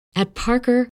At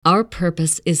Parker, our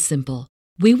purpose is simple.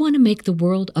 We want to make the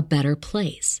world a better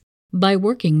place by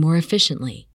working more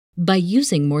efficiently, by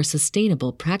using more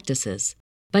sustainable practices,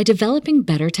 by developing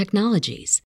better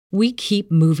technologies. We keep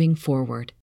moving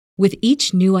forward. With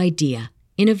each new idea,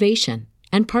 innovation,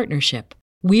 and partnership,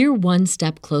 we're one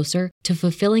step closer to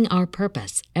fulfilling our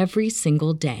purpose every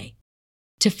single day.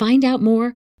 To find out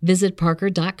more, visit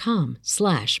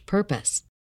parker.com/purpose.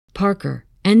 Parker,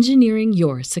 engineering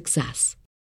your success.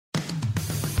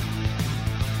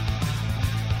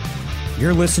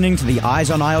 You're listening to the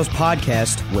Eyes on Isles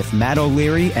podcast with Matt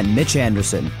O'Leary and Mitch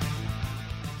Anderson.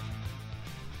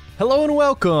 Hello and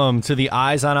welcome to the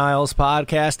Eyes on Isles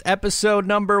podcast, episode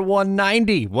number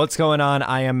 190. What's going on?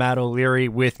 I am Matt O'Leary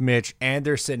with Mitch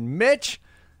Anderson. Mitch,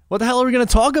 what the hell are we going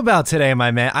to talk about today,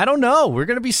 my man? I don't know. We're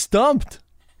going to be stumped.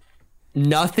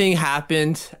 Nothing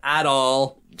happened at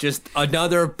all. Just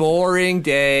another boring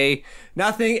day.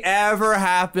 Nothing ever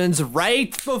happens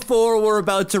right before we're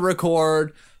about to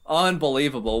record.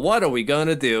 Unbelievable. What are we going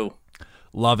to do?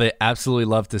 Love it. Absolutely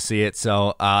love to see it.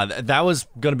 So that was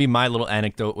going to be my little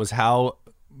anecdote, was how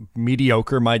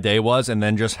mediocre my day was and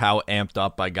then just how amped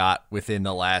up I got within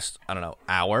the last,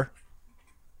 hour.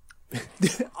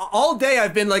 All day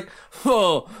I've been like,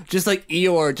 just like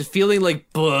Eeyore, just feeling like,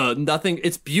 nothing.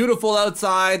 It's beautiful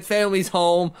outside. Family's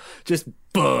home. Just,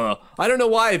 I don't know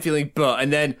why I'm feeling,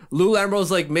 And then Lou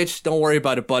Lambrow's like, Mitch, don't worry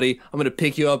about it, buddy. I'm going to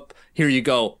pick you up. Here you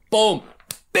go. Boom.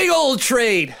 Big old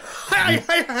trade.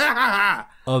 A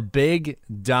big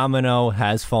domino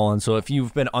has fallen. So if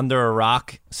you've been under a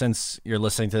rock since you're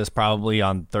listening to this, probably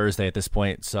on Thursday at this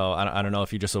point, so I don't know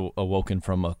if you just awoken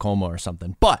from a coma or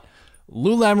something, but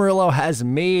Lou Lamoriello has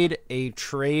made a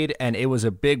trade, and it was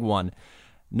a big one.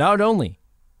 Not only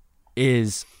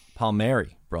is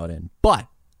Palmieri brought in, but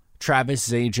Travis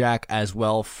Zajac as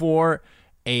well for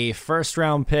a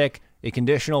first-round pick, a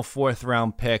conditional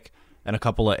fourth-round pick, and a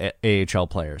couple of AHL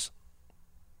players.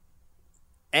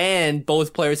 And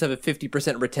both players have a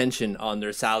 50% retention on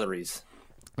their salaries.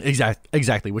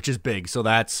 Exactly, which is big. So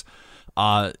that's,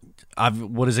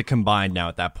 what is it combined now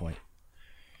at that point?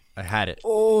 I had it.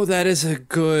 Oh, that is a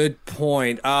good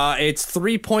point. It's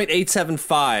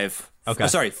 3.875. Okay.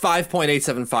 Sorry,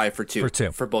 5.875 for two.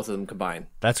 For both of them combined.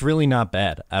 That's really not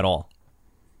bad at all.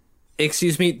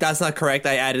 Excuse me, that's not correct.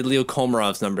 I added Leo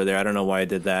Komarov's number there. I don't know why I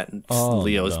did that.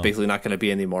 Leo's basically not going to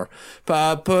be anymore.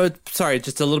 But sorry,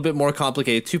 just a little bit more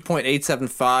complicated.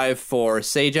 2.875 for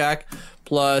Zajac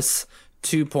plus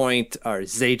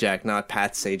Zajac, not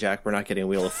Pat Sajak. We're not getting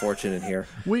Wheel of Fortune in here.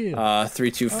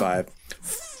 325.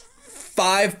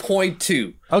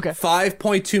 5.2. Okay.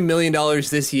 $5.2 million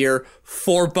this year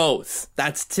for both.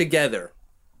 That's together.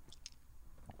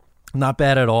 Not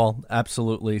bad at all.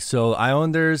 Absolutely. So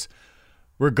Islanders,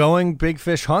 we're going big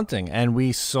fish hunting, and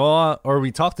we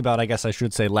talked about, I guess I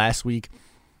should say, last week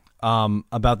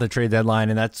about the trade deadline,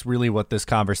 and that's really what this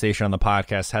conversation on the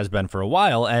podcast has been for a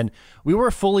while. And we were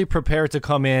fully prepared to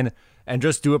come in and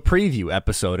just do a preview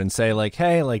episode and say, like,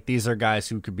 hey, like, these are guys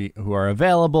who are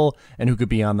available and who could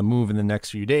be on the move in the next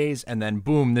few days. And then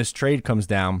boom, this trade comes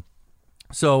down.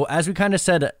 So as we kind of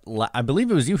said, I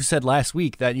believe it was you who said last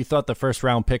week that you thought the first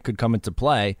round pick could come into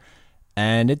play,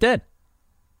 and it did.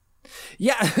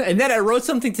 Yeah, and then I wrote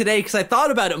something today because I thought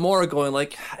about it more, going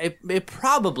like, it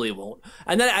probably won't.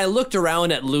 And then I looked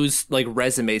around at Lou's like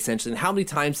resume essentially, and how many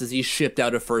times has he shipped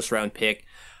out a first round pick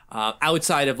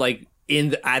outside of like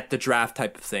at the draft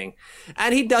type of thing,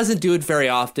 and he doesn't do it very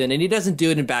often, and he doesn't do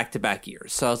it in back-to-back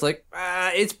years. So I was like,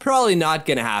 it's probably not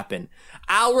going to happen.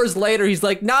 Hours later, he's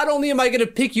like, not only am I going to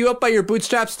pick you up by your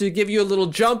bootstraps to give you a little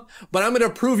jump, but I'm going to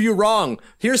prove you wrong.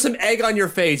 Here's some egg on your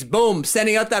face. Boom,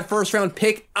 sending out that first round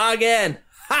pick again.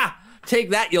 Ha!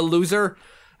 Take that, you loser.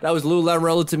 That was Lou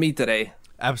Lamoriello to me today.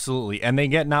 Absolutely. And they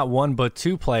get not one but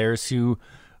two players who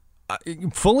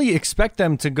fully expect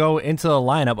them to go into the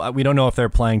lineup. We don't know if they're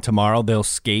playing tomorrow. They'll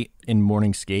skate in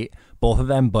morning skate, both of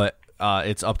them, but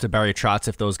it's up to Barry Trotz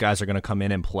if those guys are going to come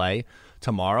in and play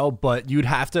tomorrow. But you'd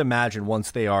have to imagine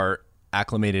once they are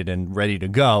acclimated and ready to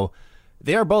go,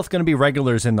 they are both going to be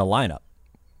regulars in the lineup.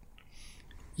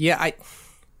 Yeah,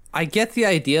 I get the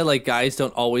idea, like, guys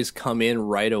don't always come in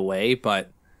right away,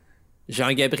 but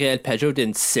Jean-Gabriel Pageau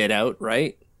didn't sit out,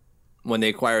 right, when they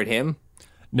acquired him?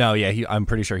 No, yeah, I'm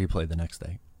pretty sure he played the next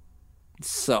day.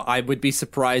 So I would be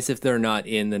surprised if they're not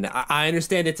in the... I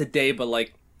understand it's a day, but,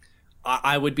 like,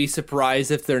 I would be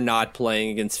surprised if they're not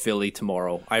playing against Philly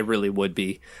tomorrow. I really would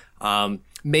be.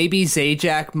 Maybe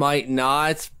Zajac might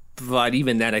not, but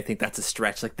even then, I think that's a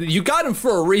stretch. Like, you got him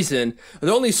for a reason. There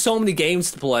are only so many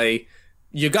games to play.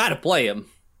 You got to play him.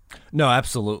 No,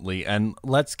 absolutely. And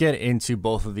let's get into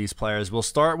both of these players. We'll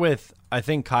start with, I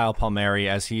think, Kyle Palmieri,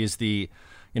 as he is the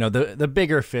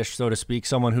bigger fish, so to speak,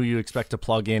 someone who you expect to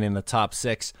plug in the top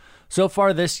 6. So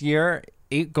far this year,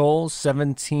 8 goals,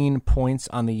 17 points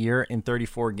on the year in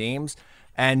 34 games.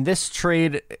 And this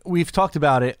trade, we've talked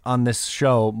about it on this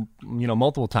show,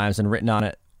 multiple times and written on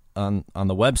it on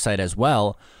the website as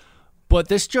well. But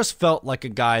this just felt like a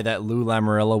guy that Lou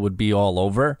Lamoriello would be all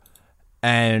over.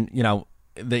 And,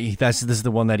 this is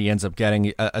the one that he ends up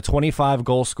getting, a 25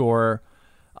 goal scorer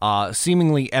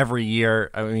seemingly every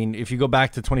year. I mean, if you go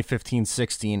back to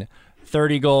 2015-16,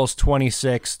 30 goals,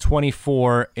 26,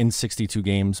 24 in 62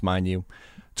 games, mind you,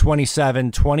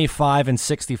 27, 25, and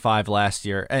 65 last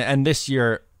year. And this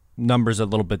year, numbers a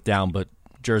little bit down, but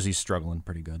Jersey's struggling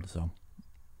pretty good. So,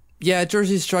 yeah,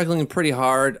 Jersey's struggling pretty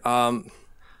hard.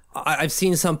 I've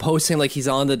seen some posting like he's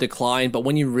on the decline, but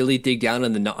when you really dig down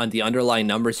on the underlying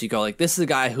numbers, you go like, this is a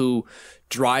guy who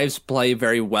drives play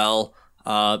very well.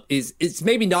 Is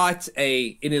maybe not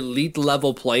an elite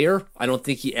level player. I don't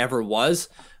think he ever was,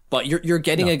 but you're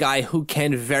getting a guy who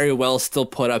can very well still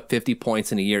put up 50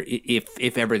 points in a year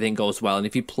if everything goes well and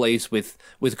if he plays with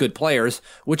good players,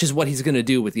 which is what he's going to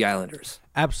do with the Islanders.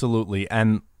 Absolutely.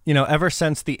 And ever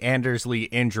since the Anders Lee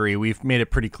injury, we've made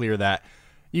it pretty clear that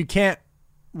you can't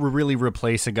really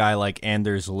replace a guy like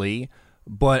Anders Lee,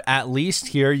 but at least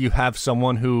here you have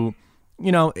someone who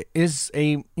is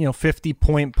a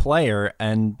 50-point player,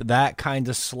 and that kind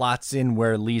of slots in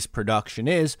where Lee's production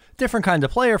is. Different kind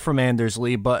of player from Anders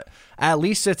Lee, but at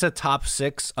least it's a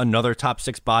another top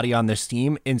 6 body on this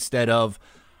team instead of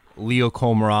Leo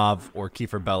Komarov or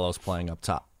Kiefer Bellows playing up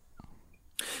top.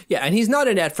 Yeah, and he's not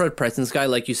a net front presence guy,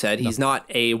 like you said. He's not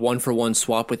a 1-for-1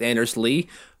 swap with Anders Lee,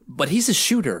 but he's a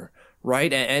shooter.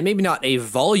 Right, and maybe not a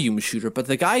volume shooter, but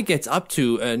the guy gets up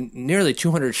to nearly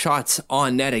 200 shots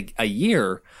on net a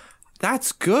year.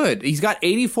 That's good. He's got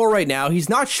 84 right now. He's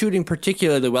not shooting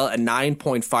particularly well at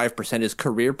 9.5%. His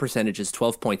career percentage is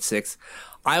 12.6.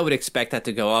 I would expect that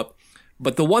to go up.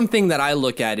 But the one thing that I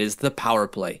look at is the power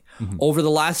play. Mm-hmm. Over the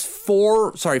last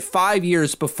 5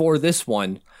 years before this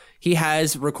one, he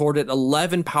has recorded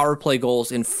 11 power play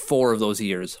goals in 4 of those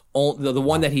years. The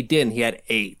one that he didn't, he had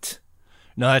 8.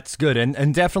 No, that's good,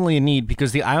 and definitely a need,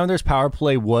 because the Islanders' power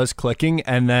play was clicking,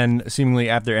 and then seemingly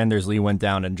after Anders Lee went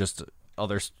down and just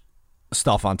other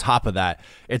stuff on top of that,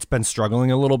 it's been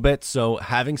struggling a little bit. So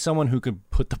having someone who could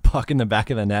put the puck in the back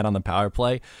of the net on the power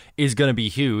play is going to be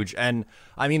huge. And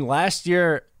I mean, last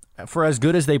year, for as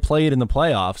good as they played in the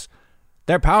playoffs,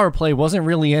 their power play wasn't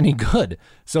really any good.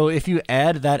 So if you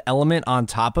add that element on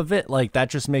top of it, like, that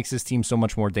just makes this team so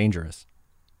much more dangerous.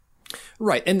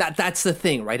 Right, and that's the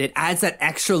thing, right? It adds that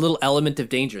extra little element of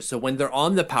danger. So when they're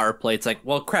on the power play, it's like,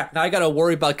 well, crap, now I got to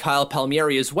worry about Kyle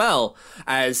Palmieri as well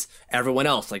as everyone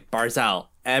else, like Barzal,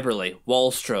 Eberle,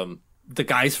 Wahlstrom, the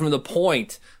guys from the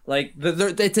point. Like,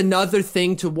 it's another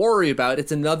thing to worry about.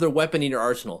 It's another weapon in your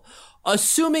arsenal.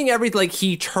 Assuming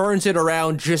he turns it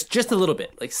around just a little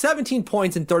bit. Like, 17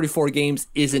 points in 34 games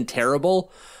isn't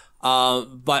terrible.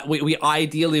 But we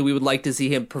ideally would like to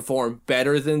see him perform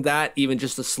better than that, even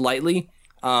just slightly.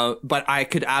 But I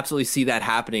could absolutely see that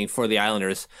happening for the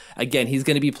Islanders. Again, he's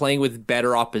going to be playing with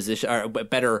better opposition, or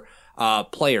better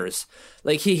players.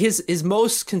 Like, his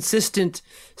most consistent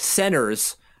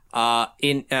centers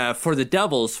for the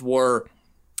Devils were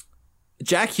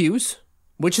Jack Hughes,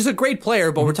 which is a great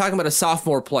player, but we're talking about a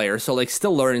sophomore player, so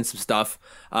still learning some stuff.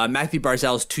 Matthew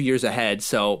Barzal is 2 years ahead,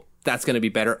 so that's going to be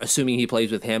better, assuming he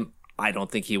plays with him. I don't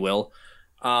think he will.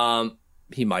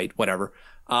 He might, whatever.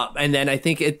 And then I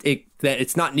think that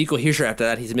it's not Nico Hischier after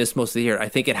that. He's missed most of the year. I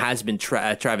think it has been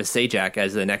Travis Zajac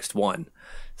as the next one.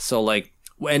 So,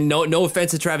 and no offense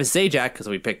to Travis Zajac, because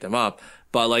we picked him up,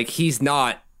 but he's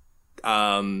not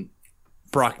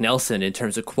Brock Nelson in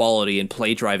terms of quality and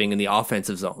play driving in the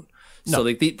offensive zone. No.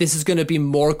 So this is going to be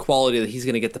more quality that he's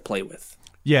going to get to play with.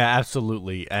 Yeah,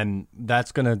 absolutely. And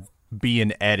that's going to be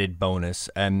an added bonus.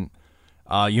 And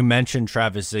you mentioned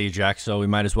Travis Zajac, so we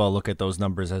might as well look at those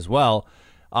numbers as well.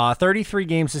 33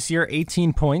 games this year,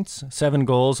 18 points, 7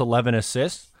 goals, 11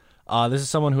 assists. This is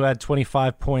someone who had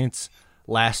 25 points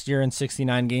last year in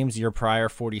 69 games, year prior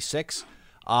 46.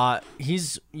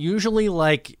 He's usually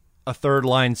a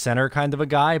third-line center kind of a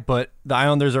guy, but the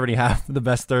Islanders already have the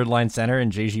best third-line center in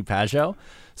J.G. Pageau.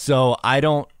 So I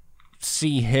don't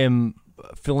see him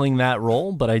filling that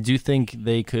role, but I do think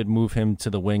they could move him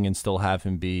to the wing and still have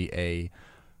him be a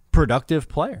productive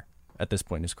player at this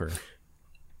point in his career.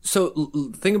 So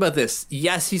think about this.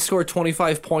 Yes, he scored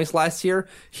 25 points last year.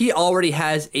 He already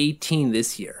has 18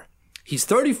 this year. He's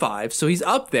 35, so he's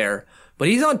up there, but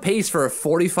he's on pace for a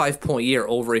 45-point year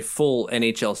over a full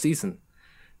NHL season.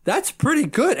 That's pretty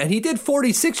good. And he did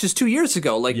 46 just 2 years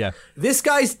ago. Like, This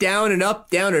guy's down and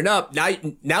up, down and up.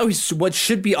 Now he's what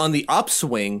should be on the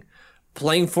upswing,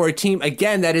 playing for a team,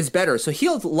 again, that is better. So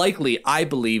he'll likely, I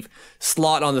believe,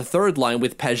 slot on the third line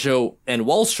with Peugeot and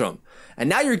Wahlstrom. And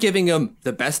now you're giving him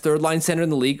the best third line center in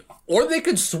the league. Or they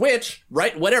could switch,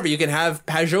 right? Whatever. You can have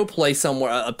Peugeot play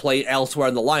somewhere, play elsewhere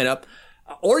in the lineup.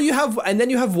 Or then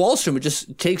you have Wahlstrom who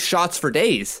just takes shots for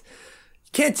days.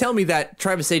 Can't tell me that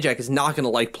Travis Zajac is not going to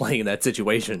like playing in that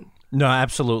situation. No,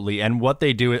 absolutely. And what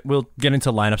they do, we'll get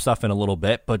into lineup stuff in a little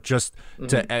bit, but just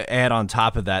to add on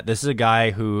top of that, this is a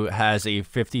guy who has a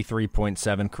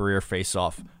 53.7 career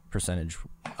faceoff percentage.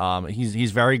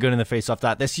 He's very good in the faceoff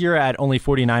dot. This year at only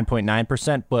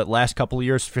 49.9%, but last couple of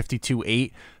years,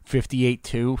 52.8, 58.2,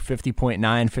 50.9,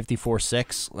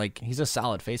 54.6. Like, he's a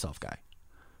solid faceoff guy.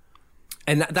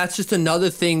 And that's just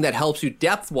another thing that helps you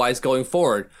depth-wise going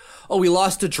forward. Oh, we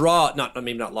lost a draw.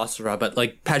 Maybe not lost a draw, but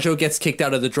like Peugeot gets kicked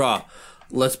out of the draw.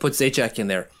 Let's put Zajac in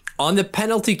there. On the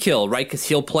penalty kill, right? Because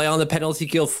he'll play on the penalty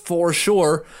kill for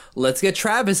sure. Let's get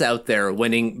Travis out there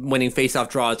winning face-off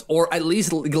draws, or at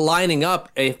least lining up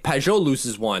if Peugeot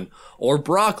loses one, or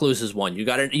Brock loses one. You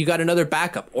got another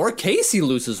backup, or Casey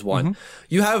loses one.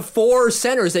 You have 4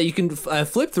 centers that you can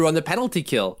flip through on the penalty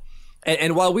kill.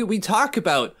 And while we talk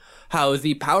about how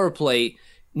the power play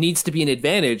needs to be an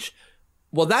advantage,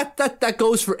 well, that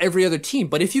goes for every other team.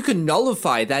 But if you can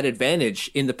nullify that advantage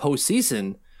in the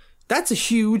postseason, that's a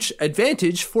huge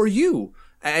advantage for you.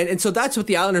 And so that's what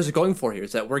the Islanders are going for here,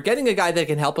 is that we're getting a guy that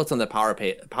can help us on the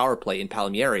power play in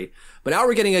Palmieri, but now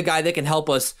we're getting a guy that can help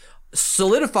us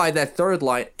solidify that third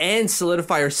line and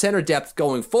solidify our center depth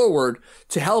going forward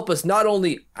to help us not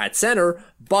only at center,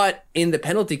 but in the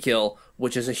penalty kill,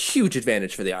 which is a huge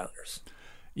advantage for the Islanders.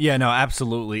 Yeah, no,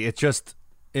 absolutely.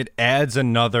 It adds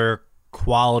another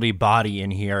quality body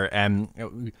in here,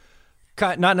 and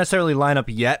not necessarily lineup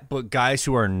yet, but guys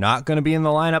who are not going to be in the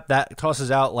lineup, that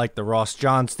tosses out like the Ross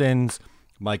Johnstons,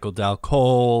 Michael Dal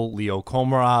Cole, Leo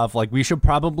Komarov. Like, we should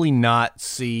probably not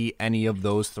see any of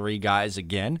those 3 guys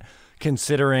again,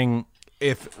 considering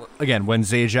when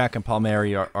Zajac and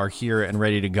Palmieri are here and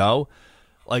ready to go,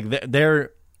 like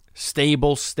they're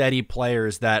stable, steady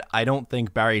players that I don't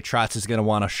think Barry Trotz is going to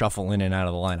want to shuffle in and out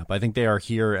of the lineup. I think they are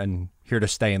here to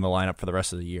stay in the lineup for the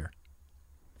rest of the year.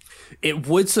 It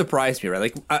would surprise me, right?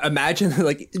 Like, imagine,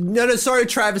 like, no, sorry,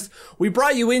 Travis, we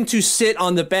brought you in to sit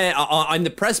on the bench, on the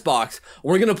press box.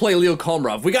 We're gonna play Leo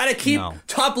Komarov. We gotta keep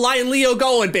top line Leo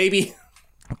going, baby.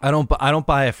 I don't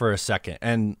buy it for a second.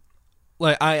 And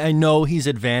like, I know he's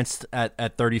advanced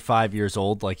at 35 years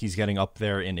old. Like, he's getting up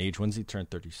there in age. When's he turn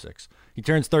 36? He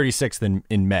turns 36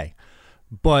 in May.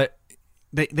 But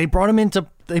they brought him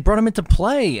into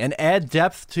play and add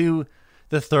depth to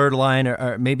the third line,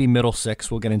 or maybe middle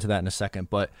six. We'll get into that in a second.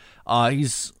 But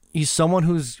he's someone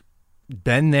who's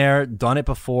been there, done it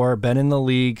before, been in the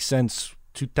league since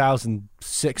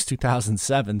 2006,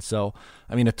 2007. So,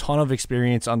 I mean, a ton of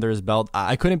experience under his belt.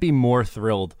 I couldn't be more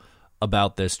thrilled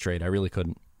about this trade. I really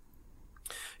couldn't.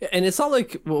 And it's not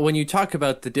like, when you talk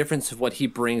about the difference of what he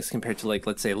brings compared to, like,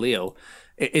 let's say Leo,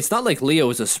 it's not like Leo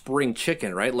is a spring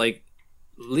chicken, right? Like,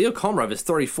 Leo Komarov is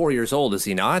 34 years old, is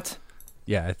he not?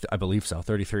 Yeah, I believe so.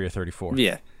 33 or 34.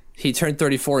 Yeah. He turned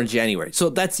 34 in January. So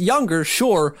that's younger,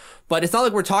 sure, but it's not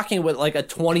like we're talking with like a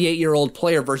 28-year-old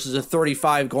player versus a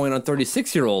 35 going on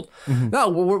 36-year-old. Mm-hmm. No,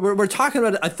 we're talking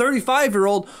about a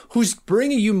 35-year-old who's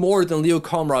bringing you more than Leo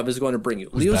Komarov is going to bring you.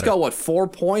 Leo's got, 4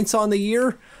 points on the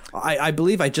year? I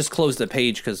believe I just closed the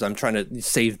page because I'm trying to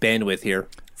save bandwidth here.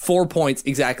 4 points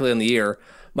exactly on the year.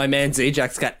 My man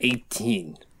Zajac's got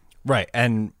 18. Right,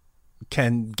 and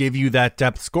can give you that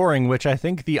depth scoring, which I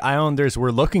think the Islanders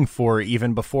were looking for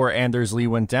even before Anders Lee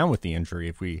went down with the injury,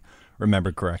 if we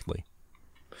remember correctly.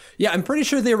 Yeah, I'm pretty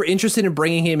sure they were interested in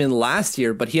bringing him in last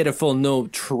year, but he had a full no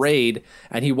trade,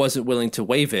 and he wasn't willing to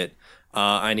waive it.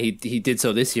 And he did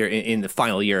so this year in the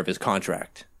final year of his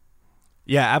contract.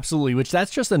 Yeah, absolutely, which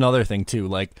that's just another thing, too.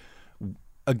 Like,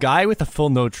 a guy with a full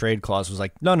no trade clause was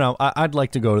like, no, I'd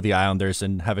like to go to the Islanders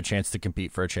and have a chance to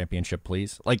compete for a championship,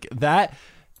 please. Like, that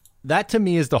to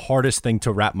me is the hardest thing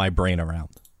to wrap my brain around,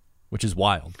 which is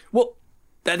wild. Well,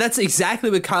 that's exactly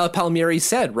what Kyle Palmieri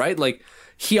said, right? Like,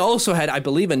 he also had, I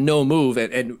believe, a no move,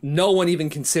 and no one even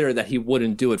considered that he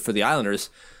wouldn't do it for the Islanders.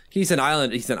 He's an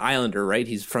Islander, right?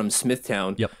 He's from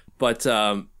Smithtown. Yep. But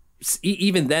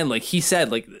even then, like, he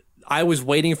said, like, I was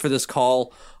waiting for this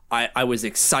call. I was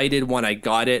excited when I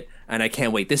got it, and I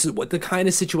can't wait. This is what the kind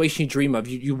of situation you dream of.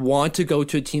 You want to go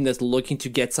to a team that's looking to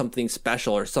get something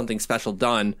special or something special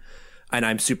done, and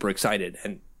I'm super excited.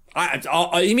 And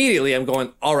Immediately I'm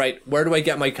going, all right, where do I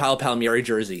get my Kyle Palmieri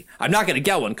jersey? I'm not going to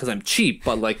get one because I'm cheap,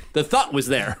 but like the thought was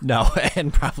there. No,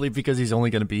 and probably because he's only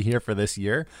going to be here for this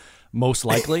year, most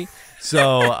likely.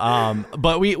 So,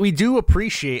 but we do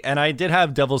appreciate, and I did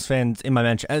have Devils fans in my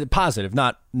mention, positive,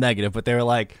 not negative, but they were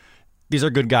like, these are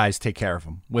good guys, take care of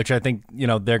them, which I think,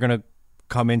 they're going to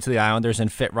come into the Islanders and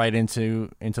fit right into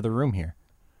the room here.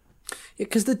 Yeah,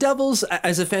 because the Devils,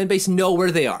 as a fan base, know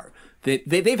where they are.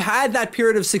 They've had that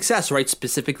period of success, right?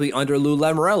 Specifically under Lou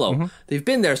Lamoriello. Mm-hmm. They've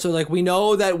been there. So, like, we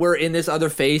know that we're in this other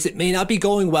phase. It may not be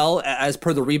going well as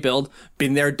per the rebuild.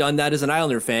 Been there, done that as an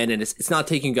Islander fan, and it's not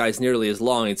taking guys nearly as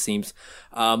long, it seems.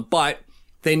 But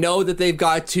they know that they've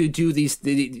got to do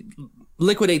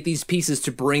liquidate these pieces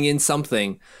to bring in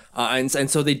something. And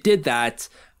so they did that.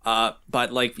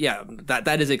 But, like, yeah,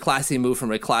 that is a classy move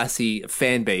from a classy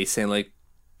fan base, and, like,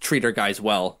 treat our guys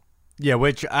well. Yeah,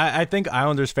 which I think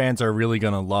Islanders fans are really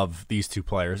going to love these two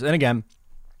players. And again,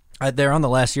 they're on the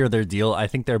last year of their deal. I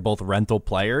think they're both rental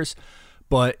players.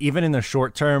 But even in the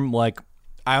short term, like,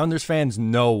 Islanders fans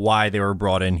know why they were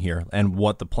brought in here and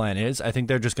what the plan is. I think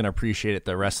they're just going to appreciate it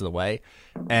the rest of the way.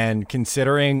 And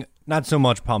considering not so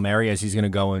much Palmieri, as he's going to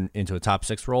go into a top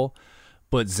 6 role,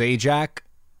 but Zajac,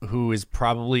 who is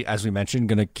probably, as we mentioned,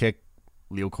 going to kick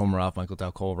Leo Komarov, Michael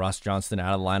Dal Colle, Ross Johnston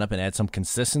out of the lineup and add some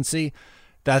consistency,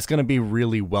 that's going to be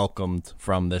really welcomed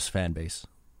from this fan base.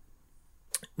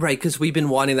 Right, because we've been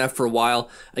wanting that for a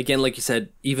while. Again, like you said,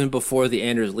 even before the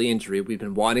Anders Lee injury, we've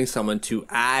been wanting someone to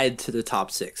add to the top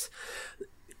 6.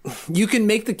 You can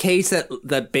make the case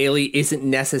that Bailey isn't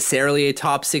necessarily a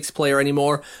top 6 player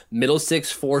anymore. Middle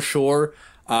 6 for sure.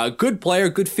 Good player,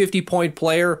 good 50-point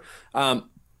player.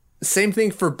 Same thing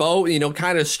for Bo,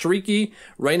 kind of streaky.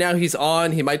 Right now he's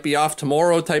on. He might be off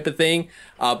tomorrow type of thing.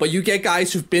 But you get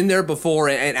guys who've been there before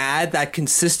and add that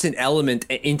consistent element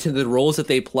into the roles that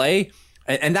they play.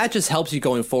 And that just helps you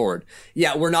going forward.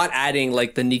 Yeah, we're not adding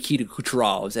like the Nikita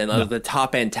Kucherovs and the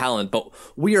top end talent, but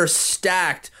we are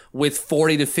stacked with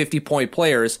 40 to 50-point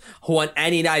players who on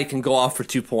any night can go off for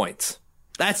 2 points.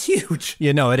 That's huge.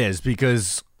 Yeah, no, it is,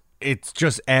 because it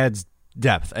just adds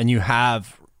depth, and you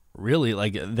have really,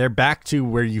 like, they're back to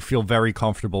where you feel very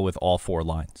comfortable with all 4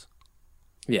 lines.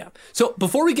 Yeah. So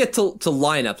before we get to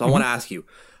lineups, I want to ask you,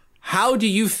 how do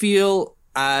you feel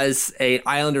as an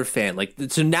Islander fan? Like,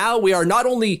 so now we are not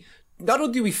only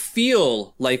do we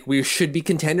feel like we should be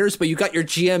contenders, but you got your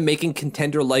GM making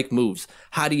contender-like moves.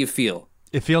 How do you feel?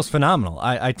 It feels phenomenal.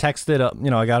 I texted,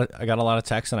 I got a lot of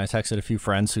texts, and I texted a few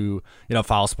friends who,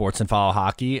 follow sports and follow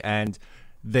hockey, and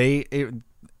they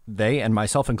and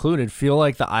myself included feel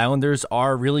like the Islanders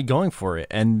are really going for it,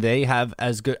 and they have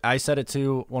as good. I said it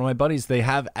to one of my buddies. They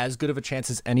have as good of a chance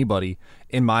as anybody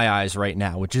in my eyes right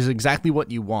now, which is exactly what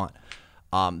you want.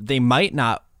 They might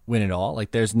not win it all.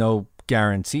 Like, there's no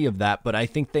guarantee of that, but I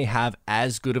think they have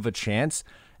as good of a chance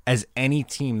as any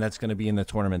team that's going to be in the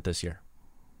tournament this year.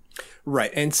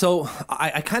 Right. And so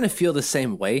I kind of feel the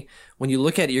same way. When you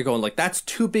look at it, you're going like, that's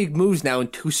 2 big moves now in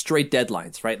 2 straight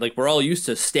deadlines, right? Like, we're all used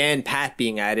to Stan Pat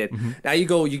being added. Mm-hmm. Now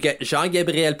you get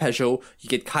Jean-Gabriel Pageau, you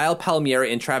get Kyle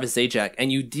Palmieri and Travis Zajac,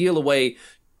 and you deal away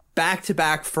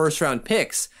back-to-back first-round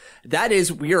picks. That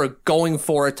is, we are going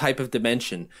for a type of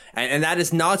dimension. And that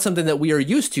is not something that we are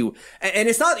used to. And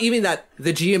it's not even that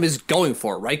the GM is going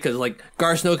for it, right? Because, like,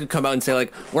 Gar Snow could come out and say,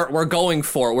 like, we're going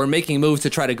for it. We're making moves to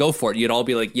try to go for it. You'd all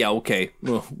be like, yeah, okay.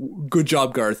 Well, good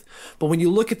job, Garth. But when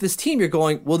you look at this team, you're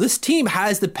going, well, this team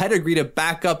has the pedigree to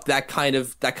back up that kind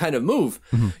of move.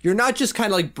 Mm-hmm. You're not just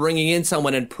kind of like bringing in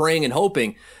someone and praying and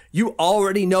hoping. You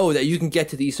already know that you can get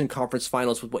to the Eastern Conference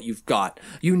Finals with what you've got.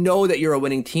 You know that you're a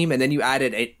winning team, and then you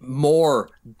added a more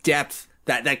depth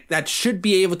that should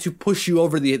be able to push you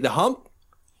over the hump.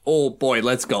 Oh boy,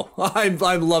 let's go. I'm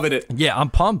loving it. Yeah, I'm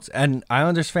pumped, and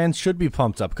Islanders fans should be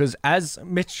pumped up, because as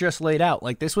Mitch just laid out,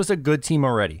 like, this was a good team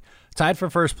already, tied for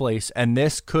first place, and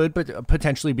this could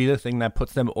potentially be the thing that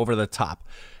puts them over the top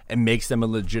and makes them a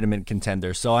legitimate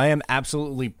contender. So I am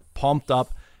absolutely pumped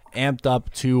up, amped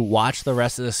up to watch the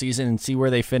rest of the season and see where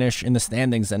they finish in the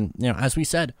standings. And, as we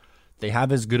said, they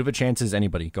have as good of a chance as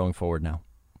anybody going forward now.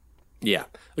 Yeah.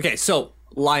 Okay, so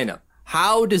lineup.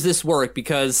 How does this work?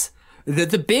 Because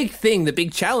the big thing, the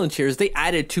big challenge here is they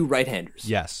added 2 right-handers.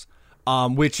 Yes.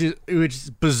 Which is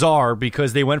bizarre,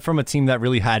 because they went from a team that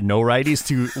really had no righties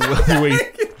to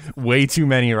way too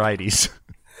many righties.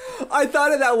 I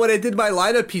thought of that when I did my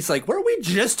lineup piece. Like, weren't we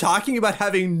just talking about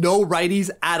having no righties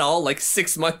at all like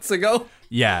 6 months ago?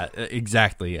 Yeah,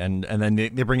 exactly. And then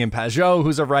they bring in Pageau,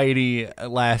 who's a righty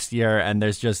last year, and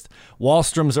there's just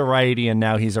Wahlstrom's a righty, and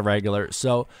now he's a regular.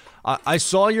 So I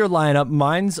saw your lineup.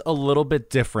 Mine's a little bit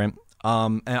different.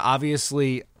 And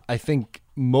obviously, I think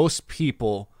most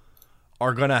people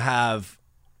are going to have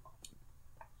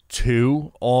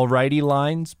 2 all-righty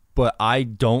lines, but I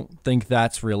don't think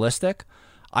that's realistic.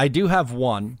 I do have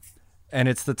one, and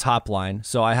it's the top line.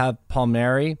 So I have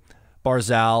Palmieri,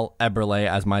 Barzal, Eberle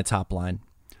as my top line.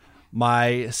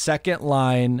 My second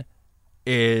line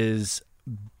is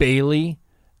Bailey,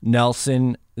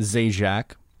 Nelson,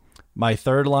 Zajac. My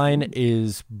third line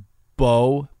is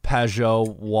Bo,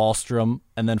 Pajot, Wahlstrom,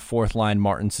 and then fourth line,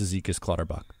 Martin, Cizikas,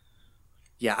 Clutterbuck.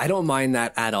 Yeah, I don't mind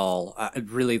that at all.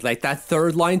 Really, like that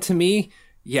third line to me,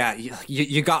 yeah,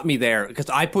 you got me there. Because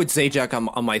I put Zajac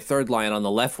on my third line on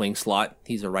the left wing slot.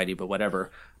 He's a righty, but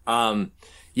whatever.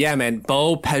 Yeah, man,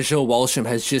 Bo, Pajot, Wahlstrom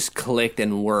has just clicked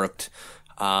and worked.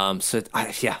 You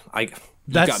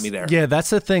got me there. Yeah,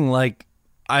 that's the thing. Like,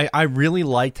 I really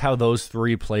liked how those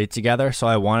three played together, so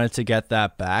I wanted to get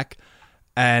that back.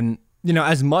 And, you know,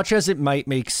 as much as it might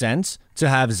make sense to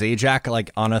have Zajac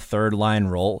like on a third line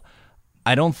role,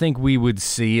 I don't think we would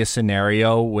see a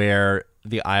scenario where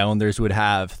the Islanders would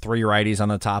have 3 righties on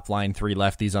the top line, 3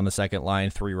 lefties on the second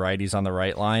line, 3 righties on the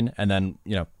right line, and then,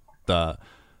 you know,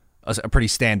 a pretty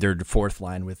standard fourth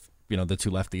line with, you know, the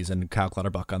 2 lefties and Kyle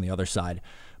Clutterbuck on the other side.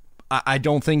 I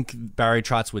don't think Barry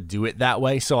Trotz would do it that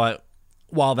way. So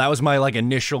while that was my like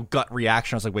initial gut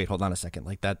reaction, I was like, wait, hold on a second.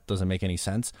 Like, that doesn't make any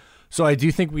sense. So I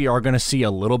do think we are going to see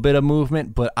a little bit of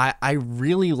movement, but I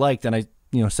really liked, and I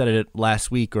said it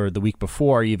last week or the week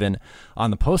before even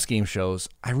on the post-game shows,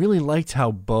 I really liked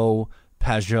how Bo,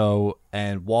 Pajot,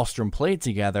 and Wahlstrom played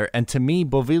together. And to me,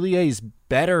 Beauvillier is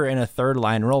better in a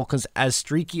third-line role because as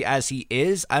streaky as he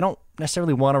is, I don't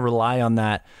necessarily want to rely on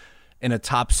that in a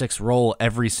top 6 role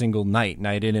every single night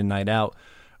in and night out.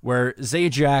 Where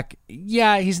Zajac,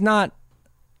 yeah, he's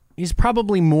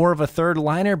probably more of a third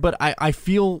liner, but I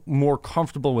feel more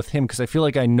comfortable with him because I feel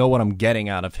like I know what I'm getting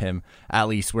out of him, at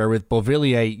least, where with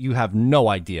Beauvillier, you have no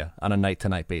idea on a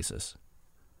night-to-night basis.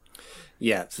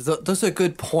 Yeah, so those are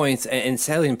good points and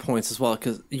salient points as well,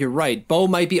 because you're right. Bo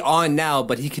might be on now,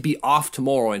 but he could be off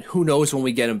tomorrow, and who knows when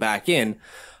we get him back in.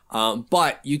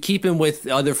 But you keep him with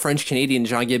the other French-Canadian,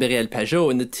 Jean-Gabriel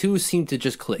Pajot, and the two seem to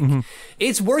just click. Mm-hmm.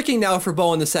 It's working now for Bo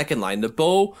on the second line. The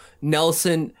Bo,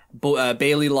 Nelson,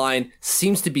 Bailey line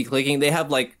seems to be clicking. They have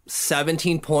like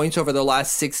 17 points over the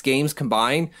last 6 games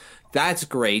combined. That's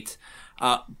great.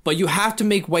 But you have to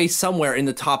make way somewhere in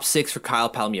the top 6 for Kyle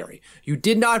Palmieri. You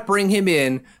did not bring him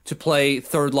in to play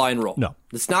third line role. No.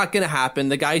 It's not going to happen.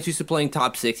 The guy's used to playing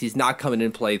top 6. He's not coming in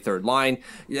and play third line.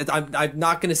 I'm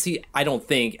not going to see, I don't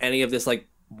think, any of this like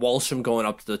Wahlstrom going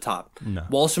up to the top. No.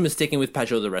 Wahlstrom is sticking with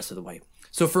Pajot the rest of the way.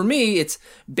 So for me, it's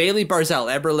Bailey, Barzal,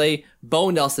 Eberle, Bo,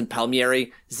 Nelson,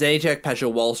 Palmieri, Zajac,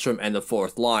 Pajot, Wahlstrom, and the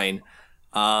fourth line.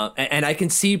 And I can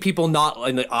see people not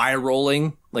like eye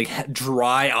rolling, like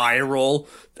dry eye roll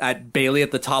at Bailey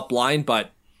at the top line,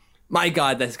 but my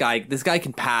God, this guy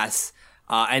can pass,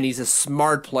 and he's a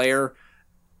smart player.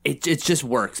 It just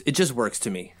works. It just works to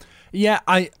me. Yeah,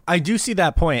 I do see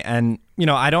that point, and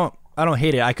I don't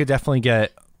hate it. I could definitely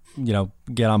get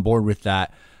on board with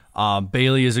that.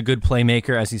 Bailey is a good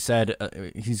playmaker, as he said.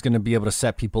 He's going to be able to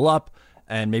set people up,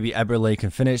 and maybe Eberle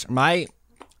can finish.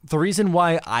 The reason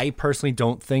why I personally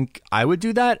don't think I would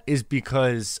do that is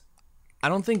because I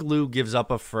don't think Lou gives up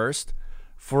a first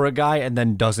for a guy and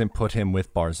then doesn't put him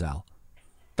with Barzal.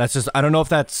 That's just, I don't know if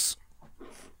that's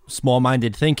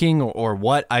small-minded thinking or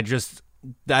what.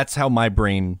 That's how my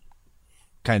brain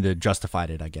kind of justified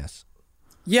it, I guess.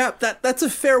 Yeah, that's a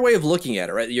fair way of looking at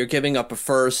it, right? You're giving up a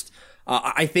first.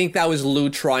 I think that was Lou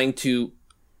trying to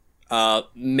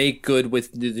make good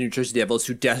with the New Jersey Devils,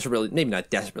 who desperately, maybe not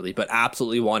desperately, but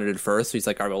absolutely wanted it first. So he's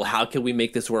like, all right, well, how can we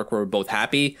make this work where we're both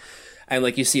happy? And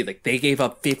like you see, like they gave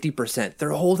up 50%.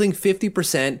 They're holding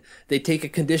 50%. They take a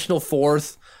conditional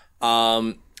fourth,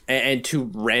 and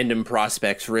 2 random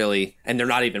prospects, really. And they're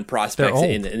not even prospects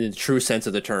in the true sense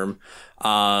of the term.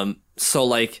 So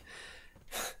like,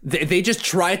 they just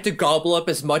tried to gobble up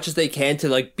as much as they can to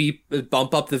like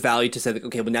bump up the value to say, like,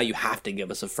 okay, well now you have to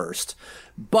give us a first.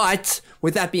 But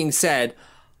with that being said,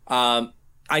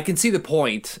 I can see the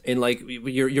point in like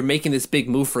you're making this big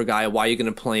move for a guy. Why are you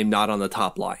going to play him not on the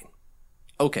top line?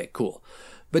 Okay, cool.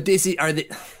 But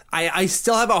I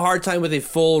still have a hard time with a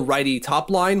full righty top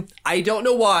line. I don't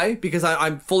know why, because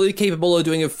I'm fully capable of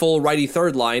doing a full righty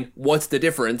third line. What's the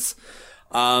difference?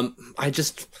 I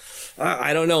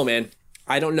don't know, man.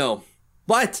 I don't know.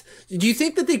 But do you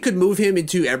think that they could move him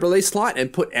into Eberle's slot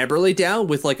and put Eberle down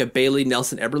with like a Bailey,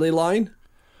 Nelson, Eberle line?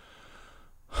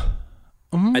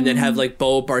 And then have like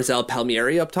Bo, Barzal,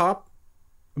 Palmieri up top?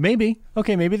 Maybe.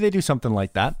 Okay, maybe they do something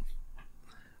like that.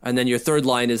 And then your third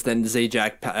line is then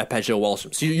Zajac, Peugeot,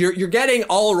 Wallstrom. So you're getting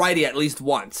all righty at least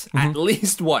once. Mm-hmm. At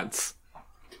least once.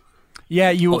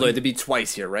 Yeah, although it'd be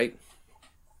twice here, right?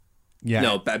 Yeah.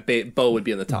 No, Bo would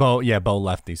be on the top. Bo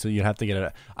lefty. So you'd have to get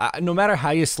it. No matter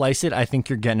how you slice it, I think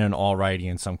you're getting an all righty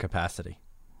in some capacity.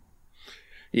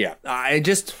 Yeah, I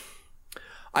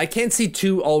can't see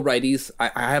two all righties.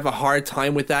 I have a hard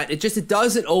time with that. It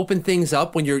doesn't open things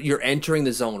up when you're entering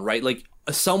the zone, right? Like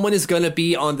someone is going to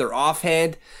be on their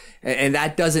offhand, and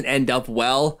that doesn't end up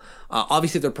well.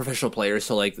 Obviously, they're professional players,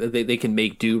 so like they can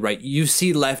make do, right? You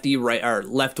see lefty right or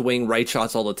left wing right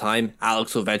shots all the time.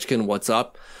 Alex Ovechkin, what's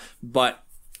up? But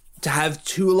to have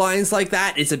two lines like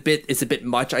that is a bit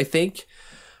much, I think.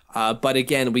 But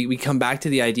again, we come back to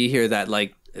the idea here that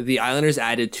like the Islanders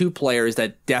added two players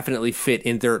that definitely fit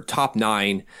in their top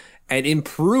 9 and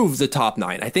improve the top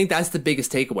 9. I think that's the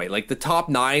biggest takeaway. Like the top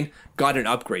 9 got an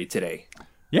upgrade today.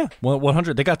 Yeah, well,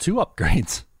 100. They got 2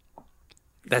 upgrades.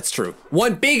 That's true.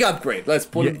 One big upgrade. Let's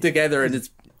put them together, and it's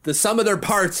the sum of their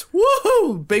parts.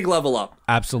 Woohoo! Big level up.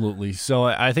 Absolutely. So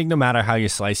I think no matter how you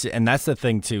slice it, and that's the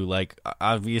thing too. Like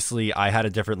obviously, I had a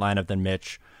different lineup than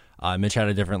Mitch. Mitch had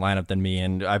a different lineup than me,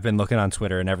 and I've been looking on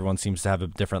Twitter, and everyone seems to have a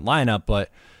different lineup. But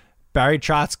Barry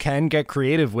Trotz can get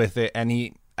creative with it, and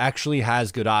he actually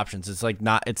has good options.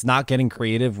 It's not getting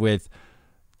creative with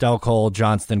Del Cole,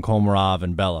 Johnston, Komarov,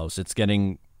 and Bellows. It's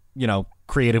getting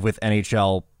creative with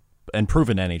NHL and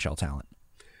proven NHL talent.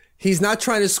 He's not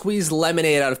trying to squeeze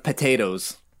lemonade out of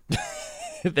potatoes.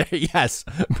 Yes,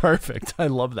 perfect. I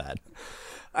love that.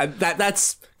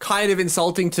 That's kind of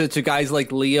insulting to guys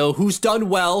like Leo, who's done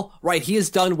well, right? He has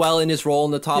done well in his role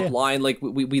in the top line. Like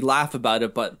we laugh about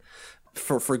it, but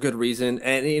for good reason.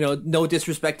 And no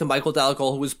disrespect to Michael Del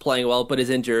Cole, who was playing well but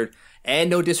is injured, and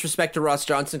no disrespect to Ross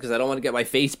Johnston because I don't want to get my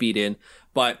face beat in.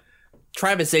 But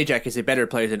Travis Zajac is a better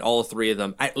player than all three of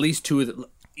them. At least two of them.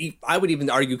 I would even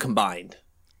argue combined.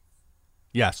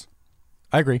 Yes.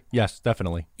 I agree. Yes,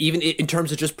 definitely. Even in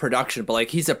terms of just production, but like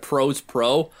he's a pro's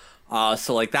pro.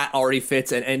 So like that already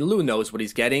fits, and Lou knows what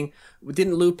he's getting.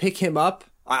 Didn't Lou pick him up?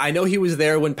 I know he was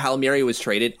there when Palmieri was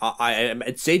traded.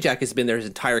 Zajac has been there his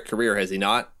entire career, has he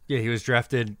not? Yeah, he was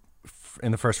drafted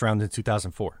in the first round in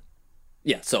 2004.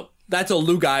 Yeah, so that's a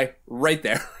Lou guy right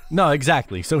there. No,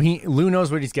 exactly. So Lou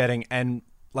knows what he's getting, and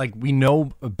like we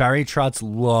know Barry Trotz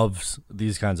loves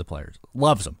these kinds of players,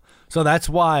 loves them. So that's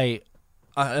why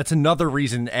that's another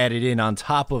reason added in on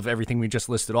top of everything we just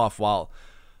listed off. While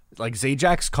like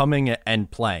Zajac's coming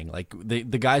and playing, like the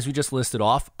guys we just listed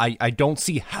off, I don't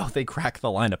see how they crack the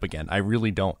lineup again. I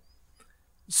really don't.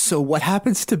 So what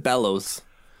happens to Bellows?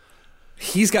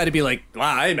 He's got to be like,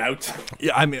 I'm out.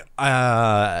 Yeah, I mean,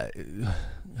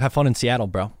 have fun in Seattle,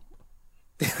 bro.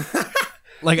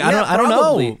 Like I don't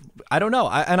know. I don't know.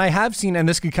 I have seen, and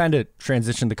this could kind of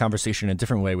transition the conversation in a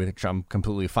different way, which I'm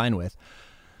completely fine with.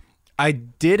 I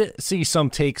did see some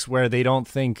takes where they don't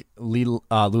think Lou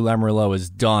Lamoriello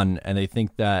is done, and they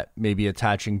think that maybe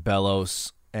attaching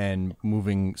Bellows and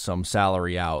moving some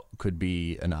salary out could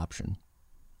be an option.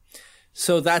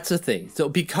 So that's the thing. So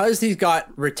because he's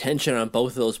got retention on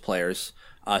both of those players,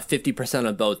 50%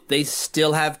 on both, they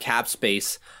still have cap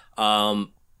space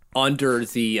under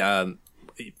the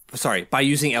by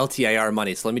using LTIR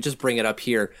money. So let me just bring it up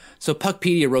here. So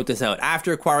Puckpedia wrote this out.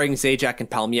 After acquiring Zajac and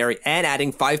Palmieri and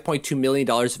adding $5.2 million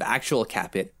of actual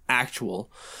cap hit,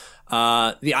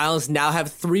 the Islanders now have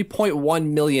 $3.1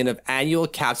 million of annual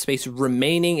cap space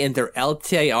remaining in their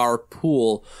LTIR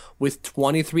pool with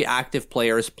 23 active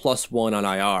players plus 1 on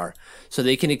IR. So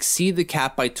they can exceed the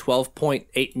cap by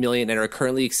 $12.8 million and are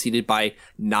currently exceeded by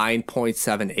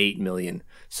 $9.78 million.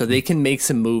 So they can make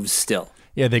some moves still.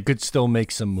 Yeah, they could still make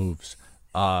some moves,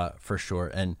 for sure.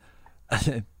 And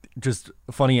just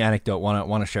a funny anecdote,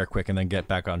 want to share quick and then get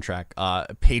back on track.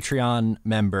 Patreon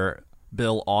member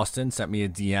Bill Austin sent me a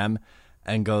DM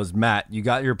and goes, Matt, you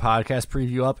got your podcast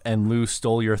preview up and Lou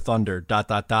stole your thunder, ...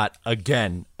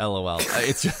 again, LOL.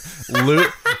 It's just,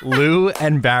 Lou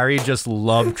and Barry just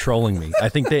love trolling me. I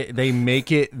think they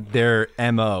make it their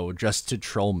MO just to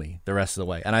troll me the rest of the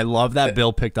way. And I love that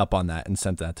Bill picked up on that and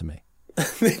sent that to me.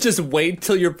 They just wait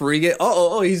till you're bringing it.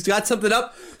 Oh, he's got something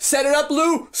up. Set it up,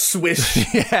 Lou.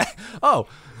 Swish. Yeah.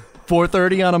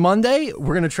 4:30 on a Monday.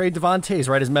 We're going to trade Devon Toews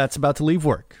right as Matt's about to leave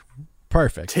work.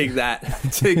 Perfect. Take that.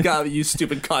 Take out, you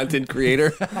stupid content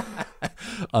creator.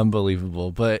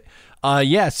 Unbelievable. But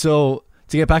so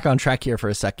to get back on track here for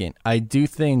a second, I do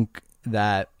think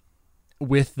that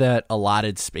with that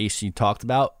allotted space you talked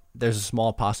about, there's a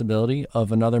small possibility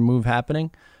of another move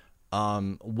happening.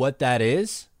 What that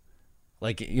is,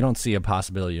 like, you don't see a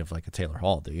possibility of like a Taylor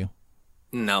Hall, do you?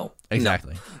 No.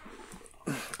 Exactly.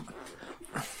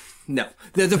 No,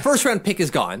 the first round pick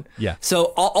is gone. Yeah. So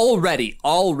already,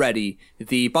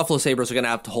 the Buffalo Sabres are going to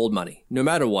have to hold money no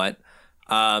matter what.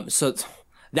 So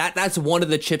that's one of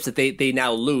the chips that they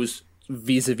now lose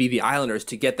vis-a-vis the Islanders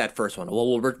to get that first one.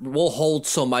 Well, we'll hold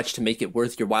so much to make it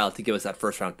worth your while to give us that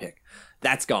first round pick.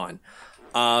 That's gone.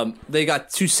 They got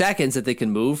 2 seconds that they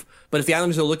can move, but if the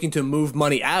Islanders are looking to move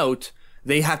money out,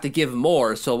 they have to give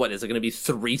more. So what is it going to be?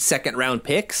 3 second round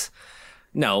picks?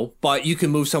 No, but you can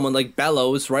move someone like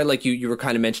Bellows, right? Like you were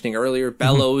kind of mentioning earlier.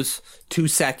 Bellows, 2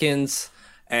 seconds,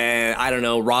 and I don't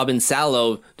know, Robin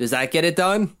Salo. Does that get it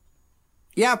done?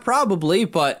 Yeah, probably,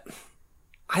 but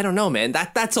I don't know, man.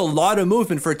 That's a lot of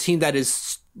movement for a team that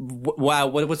is, wow,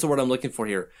 what's the word I'm looking for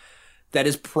here? That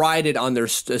is prided on their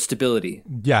stability.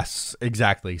 Yes,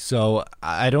 exactly. So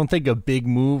I don't think a big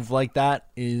move like that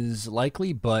is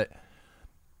likely, but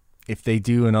if they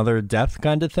do another depth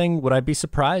kind of thing, would I be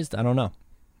surprised? I don't know.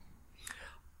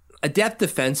 A depth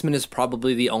defenseman is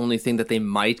probably the only thing that they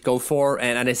might go for.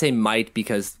 And I say might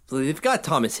because they've got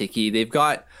Thomas Hickey. They've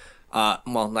got,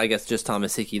 well, I guess just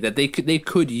Thomas Hickey that they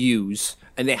could use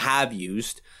and they have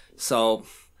used. So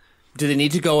do they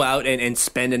need to go out and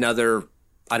spend another,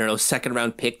 I don't know, second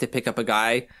round pick to pick up a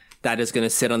guy that is going to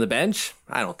sit on the bench?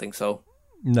 I don't think so.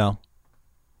 No.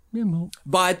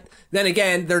 But then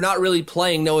again, they're not really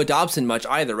playing Noah Dobson much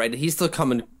either, right? He's still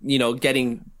coming,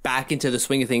 getting back into the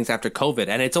swing of things after COVID,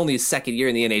 and it's only his second year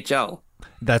in the NHL.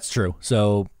 That's true.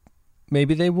 So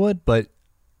maybe they would, but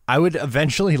I would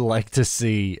eventually like to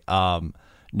see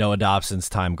Noah Dobson's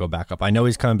time go back up. I know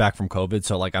he's coming back from COVID,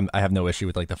 so like I have no issue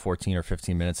with like the 14 or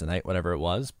 15 minutes a night, whatever it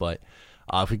was. But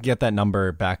if we could get that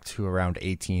number back to around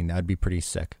 18, that'd be pretty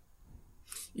sick.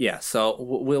 Yeah, so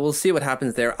we'll see what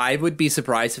happens there. I would be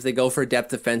surprised if they go for a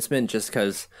depth defenseman just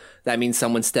because that means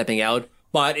someone's stepping out.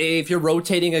 But if you're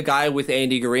rotating a guy with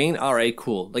Andy Green, all right,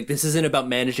 cool. Like, this isn't about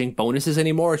managing bonuses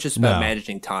anymore. It's just about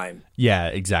managing time. Yeah,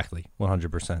 exactly.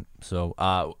 100%.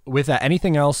 So with that,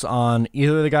 anything else on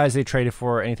either of the guys they traded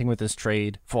for, anything with this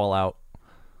trade, fallout?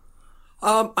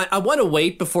 I want to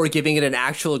wait before giving it an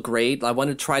actual grade. I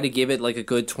want to try to give it like a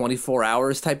good 24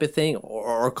 hours type of thing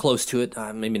or close to it.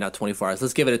 Maybe not 24 hours.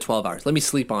 Let's give it a 12 hours. Let me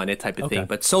sleep on it type of thing.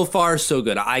 But so far, so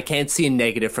good. I can't see a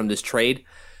negative from this trade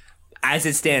as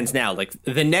it stands now. Like,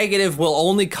 the negative will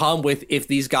only come with if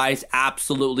these guys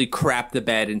absolutely crap the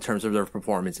bed in terms of their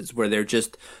performances, where they're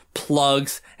just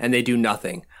plugs and they do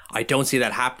nothing. I don't see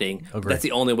that happening. That's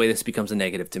the only way this becomes a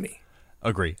negative to me.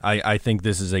 Agree. I think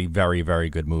this is a very, very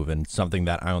good move and something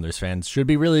that Islanders fans should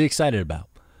be really excited about.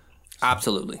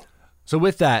 Absolutely. So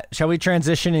with that, shall we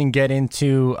transition and get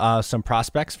into some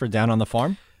prospects for Down on the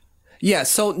Farm? Yeah,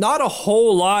 so not a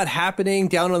whole lot happening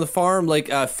down on the farm. Like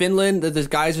Finland, the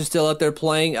guys are still out there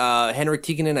playing. Henrik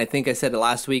Tikkanen, I think I said it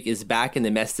last week, is back in the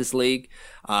Mestis League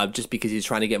just because he's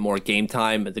trying to get more game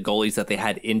time. The goalies that they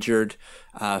had injured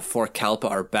for Kalpa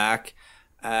are back.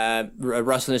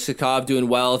 Russell Niskakov doing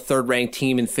well, third-ranked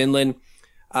team in Finland.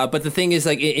 But the thing is,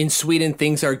 like in Sweden,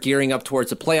 things are gearing up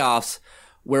towards the playoffs,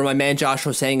 where my man Josh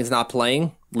Hosang is not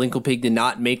playing. Linköping did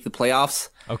not make the playoffs.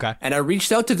 Okay. And I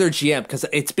reached out to their GM because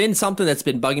it's been something that's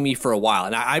been bugging me for a while.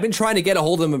 And I've been trying to get a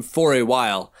hold of him for a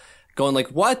while, going like,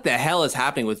 what the hell is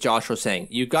happening with Josh Hosang?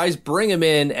 You guys bring him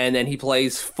in, and then he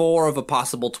plays 4 of a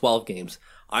possible 12 games.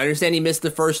 I understand he missed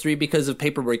the first 3 because of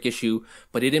paperwork issue,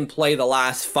 but he didn't play the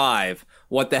last 5.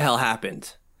 What the hell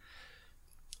happened?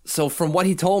 So from what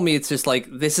he told me, it's just like,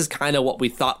 this is kind of what we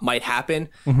thought might happen.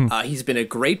 Mm-hmm. He's been a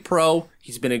great pro.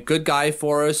 He's been a good guy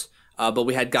for us. But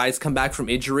we had guys come back from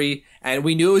injury, and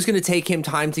we knew it was going to take him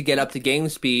time to get up to game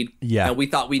speed. Yeah. And we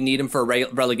thought we'd need him for a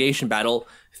relegation battle.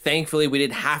 Thankfully, we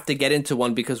didn't have to get into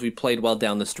one because we played well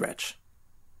down the stretch.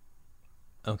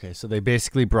 Okay, so they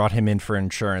basically brought him in for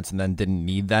insurance and then didn't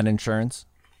need that insurance?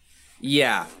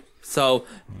 Yeah. So,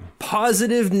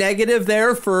 positive, negative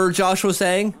there for Josh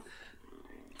Hosang.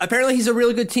 Apparently, he's a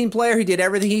really good team player. He did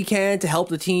everything he can to help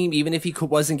the team, even if he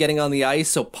wasn't getting on the ice.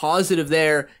 So, positive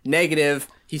there. Negative,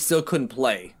 he still couldn't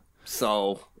play.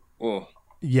 So,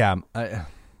 yeah, I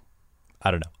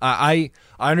don't know. I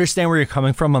understand where you're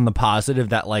coming from on the positive,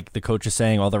 that like the coach is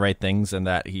saying all the right things and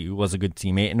that he was a good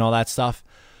teammate and all that stuff.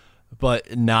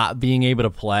 But not being able to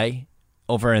play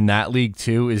over in that league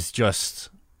too is just,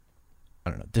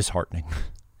 I don't know, disheartening.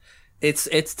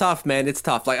 It's tough, man. It's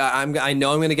tough. Like I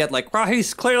know I'm going to get like, well,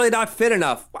 he's clearly not fit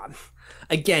enough.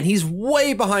 Again, he's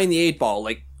way behind the 8 ball,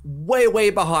 like way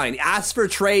behind. Asks for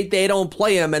trade, they don't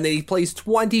play him, and then he plays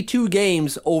 22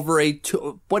 games over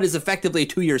what is effectively a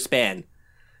 2-year span.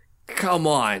 Come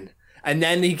on. And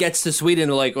then he gets to Sweden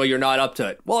and like, oh, you're not up to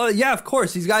it. Well, yeah, of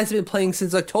course. These guys have been playing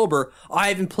since October. I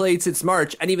haven't played since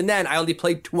March. And even then, I only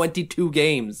played 22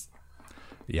 games.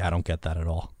 Yeah, I don't get that at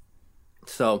all.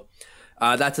 So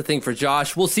that's a thing for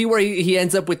Josh. We'll see where he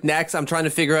ends up with next. I'm trying to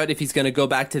figure out if he's going to go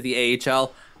back to the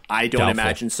AHL. I don't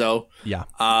imagine so. Yeah.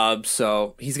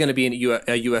 So he's going to be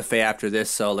a UFA after this.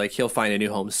 So like he'll find a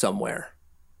new home somewhere.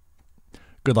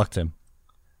 Good luck to him.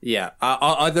 Yeah.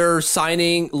 Other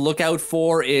signing look out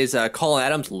for is Colin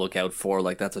Adams. Look out for,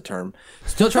 like that's a term.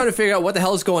 Still trying to figure out what the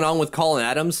hell is going on with Colin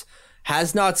Adams.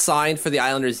 Has not signed for the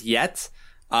Islanders yet.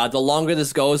 The longer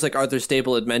this goes, like Arthur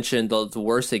Staple had mentioned, the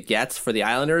worse it gets for the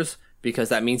Islanders, because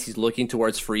that means he's looking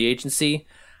towards free agency.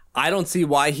 I don't see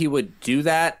why he would do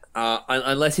that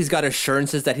unless he's got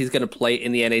assurances that he's going to play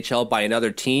in the NHL by another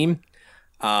team,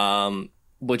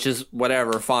 which is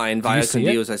whatever, fine, via some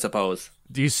deals, I suppose.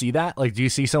 Do you see that? Like, do you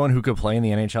see someone who could play in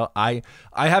the NHL? I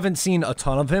haven't seen a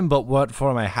ton of him, but what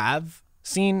form I have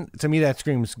seen, to me that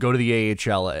screams go to the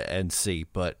AHL and see,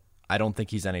 but I don't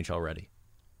think he's NHL ready.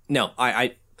 No,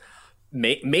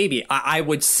 maybe. I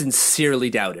would sincerely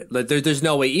doubt it. Like, there's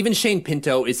no way. Even Shane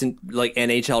Pinto isn't like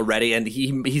NHL ready, and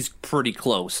he's pretty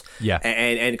close. Yeah.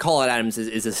 And Colin Adams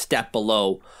is a step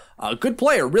below. Good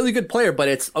player, really good player, but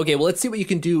it's, okay, well, let's see what you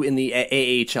can do in the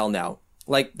AHL now.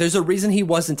 Like, there's a reason he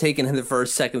wasn't taken in the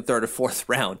first, second, third, or fourth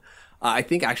round. I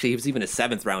think, actually, he was even a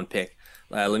 7th round pick.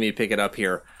 Let me pick it up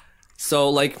here. So,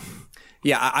 like,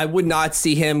 yeah, I would not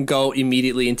see him go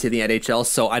immediately into the NHL,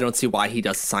 so I don't see why he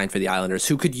doesn't sign for the Islanders,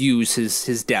 who could use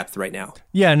his depth right now.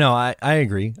 Yeah, no, I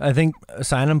agree. I think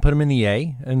sign him, put him in the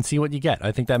A, and see what you get.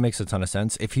 I think that makes a ton of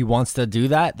sense. If he wants to do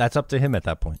that, that's up to him at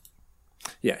that point.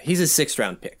 Yeah, he's a 6th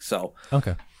round pick, so.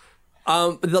 Okay.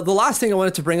 The last thing I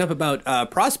wanted to bring up about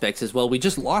prospects is, well, we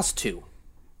just lost 2.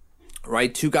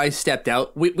 Right? 2 guys stepped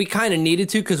out. We kind of needed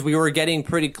to because we were getting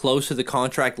pretty close to the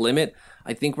contract limit.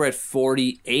 I think we're at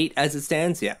 48 as it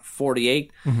stands. Yeah,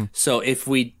 48. Mm-hmm. So if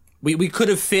we could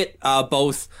have fit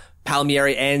both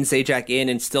Palmieri and Zajac in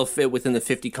and still fit within the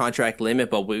 50 contract limit,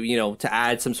 but to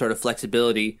add some sort of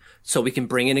flexibility so we can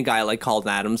bring in a guy like Colin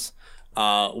Adams,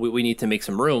 we need to make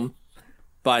some room.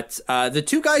 But the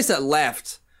 2 guys that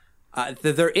left,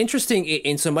 they're interesting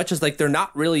in so much as like they're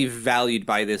not really valued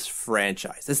by this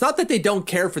franchise. It's not that they don't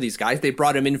care for these guys; they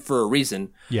brought them in for a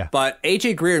reason. Yeah. But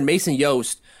AJ Greer and Mason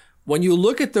Yost, when you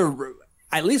look at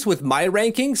at least with my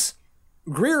rankings,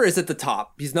 Greer is at the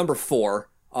top. He's number 4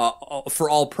 for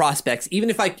all prospects. Even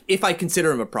if I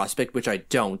consider him a prospect, which I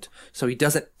don't, so he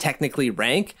doesn't technically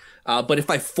rank. But if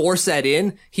I force that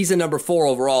in, he's a number 4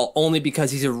 overall, only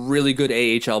because he's a really good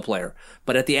AHL player.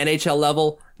 But at the NHL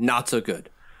level, not so good.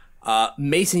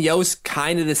 Mason Yost,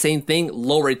 kind of the same thing,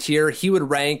 lower tier. He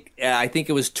would rank, I think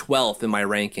it was 12th in my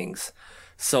rankings.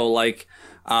 So like,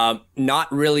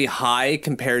 not really high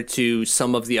compared to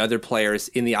some of the other players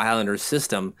in the Islanders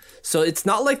system. So it's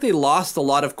not like they lost a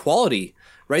lot of quality,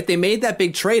 right? They made that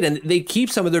big trade and they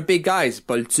keep some of their big guys.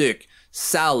 Baltic,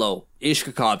 Salo,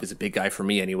 Ishkakov is a big guy for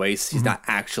me anyways. He's not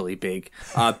actually big.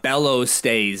 Bellows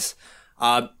stays.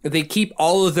 They keep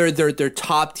all of their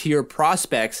top tier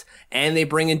prospects and they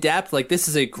bring in depth. Like, this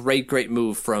is a great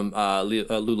move from Lou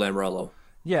Lamoriello.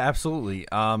 Yeah, absolutely.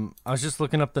 I was just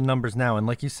looking up the numbers now, and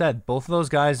like you said, both of those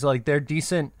guys, like, they're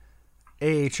decent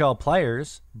AHL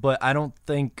players, but I don't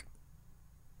think,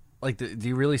 like, do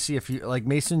you really see if you, like,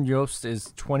 Mason Yost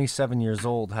is 27 years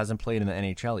old, hasn't played in the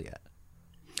NHL yet.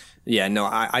 Yeah, no,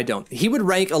 I don't. He would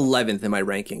rank 11th in my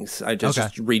rankings. I just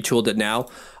retooled it now.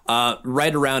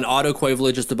 Right around Otto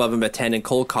Koivula just above him at 10 and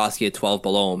Cole Koski at 12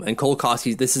 below him. And Cole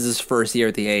Koski, this is his first year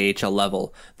at the AHL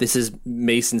level. This is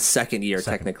Mason's second year,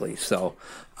 technically. So,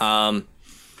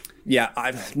 yeah,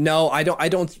 I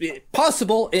don't.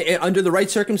 Possible, under the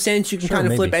right circumstance, you can kind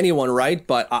of flip anyone, right?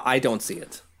 But I don't see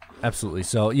it. Absolutely.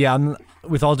 So, yeah,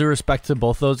 with all due respect to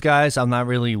both those guys, I'm not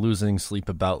really losing sleep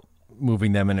about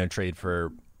moving them in a trade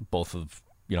for both of,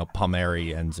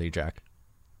 Palmieri and Zajac.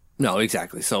 No,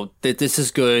 exactly. So this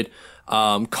is good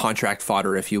contract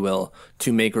fodder, if you will,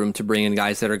 to make room to bring in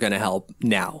guys that are going to help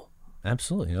now.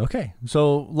 Absolutely. Okay.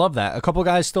 So love that. A couple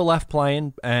guys still left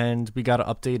playing, and we got an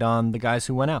update on the guys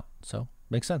who went out. So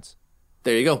makes sense.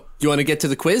 There you go. Do you want to get to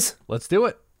the quiz? Let's do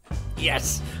it.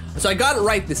 Yes. So I got it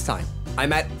right this time.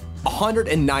 I'm at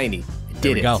 190.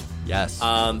 There we go. Yes.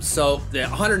 So the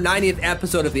 190th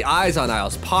episode of the Eyes on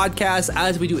Isles podcast.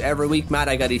 As we do every week, Matt,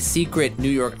 I got a secret New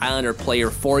York Islander player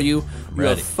for you. We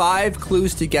have 5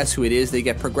 clues to guess who it is. They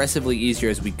get progressively easier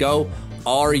as we go.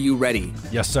 Are you ready?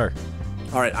 Yes, sir.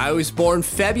 All right. I was born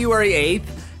February 8th,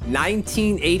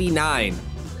 1989.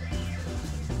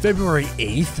 February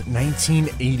 8th,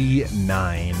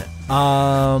 1989.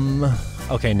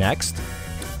 Okay, next.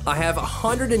 I have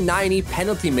 190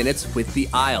 penalty minutes with the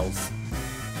Isles.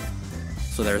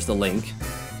 So there's the link.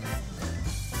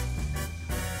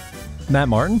 Matt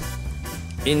Martin?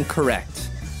 Incorrect.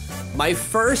 My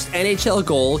first NHL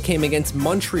goal came against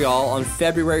Montreal on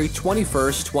February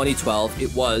 21st, 2012.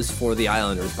 It was for the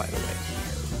Islanders, by the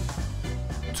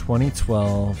way.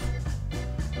 2012.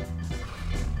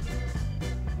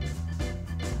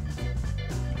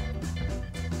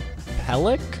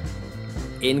 Pellick?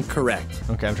 Incorrect.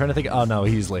 Okay, I'm trying to think. Oh, no,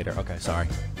 he's later. Okay, sorry.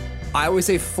 I was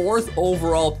a 4th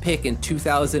overall pick in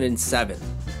 2007.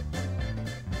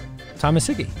 Thomas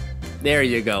Hickey. There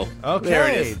you go. Okay, There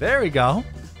it is. there we go.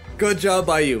 Good job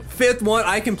by you. 5th one,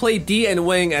 I can play D and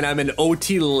wing, and I'm an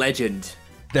OT legend.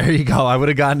 There you go. I would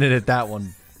have gotten it at that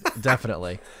one.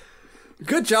 Definitely.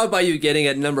 Good job by you getting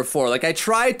at number 4. Like, I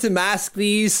tried to mask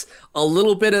these a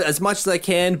little bit as much as I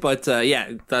can, but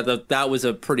yeah, that was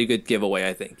a pretty good giveaway,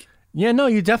 I think. Yeah, no,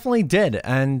 you definitely did.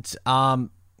 And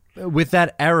with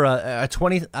that era,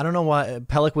 I don't know why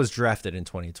Pellick was drafted in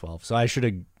 2012, so I should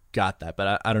have got that,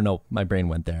 but I don't know. My brain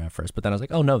went there at first, but then I was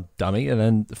like, oh no, dummy. And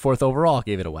then 4th overall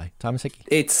gave it away. Thomas Hickey.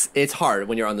 It's hard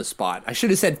when you're on the spot. I should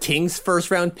have said Kings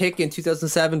 1st round pick in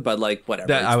 2007, but like,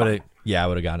 whatever. I would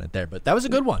have gotten it there, but that was a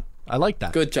good one. I like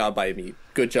that. Good job by me.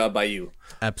 Good job by you.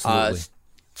 Absolutely.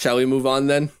 Shall we move on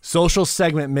then? Social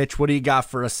segment, Mitch. What do you got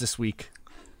for us this week?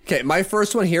 Okay, my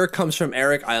first one here comes from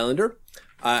Eric Islander.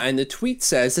 And the tweet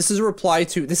says, this is a reply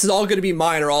to, this is all going to be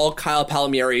mine or all Kyle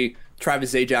Palmieri,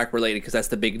 Travis Zajac related, because that's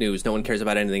the big news. No one cares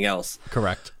about anything else.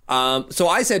 Correct. So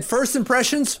I said, first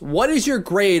impressions, what is your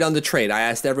grade on the trade? I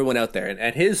asked everyone out there.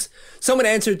 And someone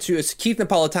answered to us, Keith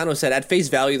Napolitano said, at face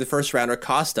value, the first rounder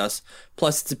cost us,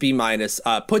 plus it's a B minus,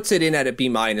 puts it in at a B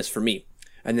minus for me.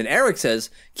 And then Eric says,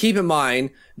 keep in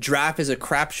mind, draft is a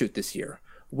crapshoot this year,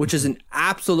 which is an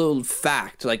absolute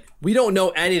fact. Like, we don't know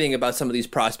anything about some of these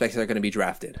prospects that are going to be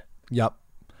drafted. Yep.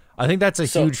 I think that's a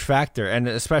huge factor. And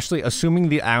especially assuming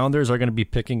the Islanders are going to be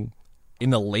picking in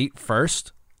the late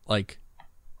first, like.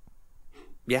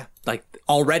 Yeah, like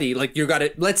already, like you got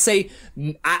it. Let's say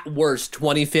at worst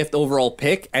 25th overall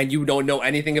pick, and you don't know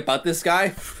anything about this guy.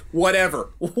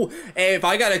 Whatever. If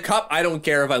I got a cup, I don't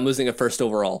care if I'm losing a first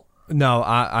overall. No,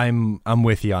 I'm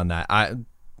with you on that.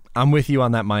 I'm with you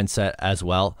on that mindset as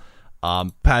well.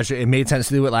 Pajot, it made sense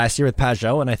to do it last year with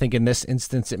Pajot, and I think in this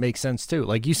instance it makes sense too.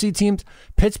 Like, you see teams,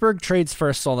 Pittsburgh trades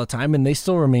first all the time, and they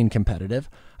still remain competitive.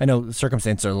 I know the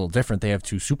circumstances are a little different. They have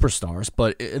 2 superstars,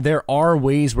 but there are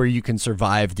ways where you can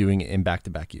survive doing it in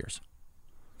back-to-back years.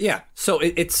 Yeah, so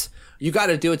it's you got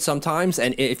to do it sometimes,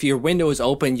 and if your window is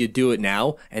open, you do it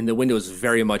now, and the window is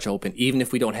very much open, even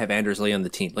if we don't have Anders Lee on the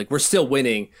team. Like, we're still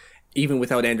winning, even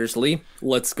without Anders Lee.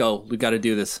 Let's go. We got to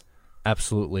do this.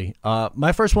 Absolutely.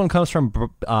 My first one comes from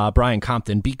Brian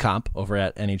Compton, BComp, over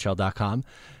at NHL.com.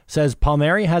 Says,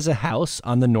 Palmieri has a house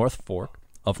on the North Fork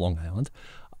of Long Island.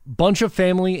 Bunch of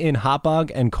family in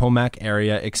Hauppauge and Comac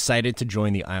area excited to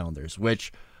join the Islanders,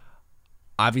 which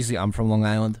obviously I'm from Long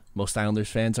Island. Most Islanders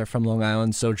fans are from Long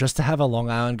Island. So just to have a Long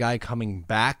Island guy coming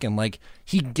back and, like,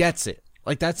 he gets it.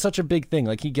 Like, that's such a big thing.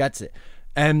 Like, he gets it.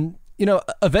 And, you know,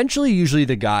 eventually usually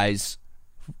the guys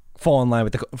fall in line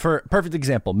with for perfect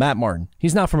example, Matt Martin.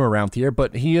 He's not from around here,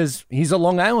 but he's a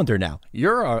Long Islander now.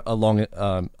 You're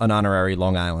an honorary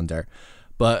Long Islander.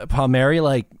 But Palmieri,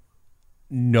 like,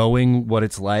 knowing what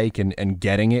it's like and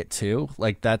getting it too,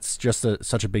 like, that's just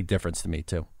such a big difference to me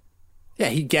too. Yeah,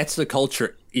 he gets the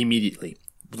culture immediately.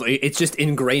 It's just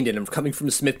ingrained in him. Coming from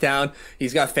Smithtown,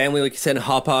 he's got family, like you said, in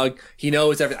Hauppauge. He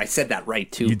knows everything. I said that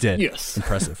right too. You did. Yes.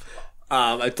 Impressive.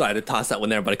 I tried to toss that one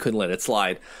there, but I couldn't let it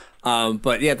slide.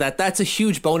 But yeah, that's a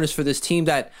huge bonus for this team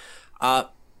that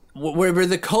where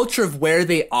the culture of where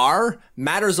they are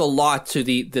matters a lot to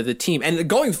the team. And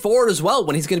going forward as well,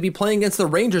 when he's going to be playing against the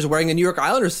Rangers wearing a New York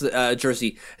Islanders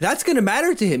jersey, that's going to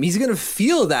matter to him. He's going to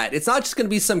feel that. It's not just going to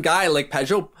be some guy like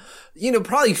Pajot,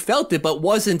 probably felt it, but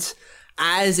wasn't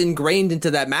as ingrained into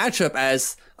that matchup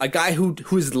as a guy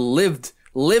who's lived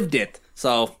it.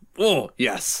 So, oh,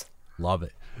 yes. Love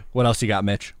it. What else you got,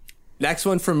 Mitch? Next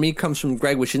one from me comes from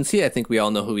Greg Wyshynski. I think we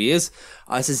all know who he is.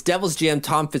 It says, Devils GM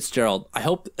Tom Fitzgerald. I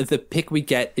hope the pick we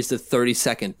get is the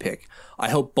 32nd pick. I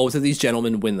hope both of these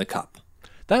gentlemen win the cup.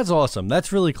 That's awesome.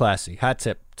 That's really classy. Hat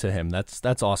tip to him.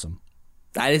 That's awesome.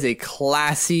 That is a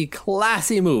classy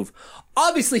move.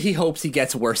 Obviously, he hopes he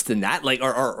gets worse than that, like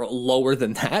or lower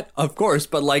than that, of course.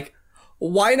 But, like,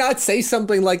 why not say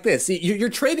something like this? You're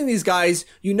trading these guys.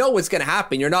 You know what's going to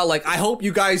happen. You're not like, I hope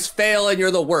you guys fail and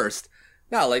you're the worst.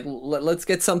 No, like, let's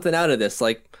get something out of this.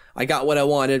 Like, I got what I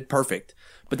wanted. Perfect.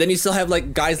 But then you still have,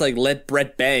 like, guys like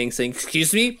Brett Bang saying,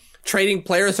 excuse me, trading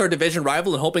players to our division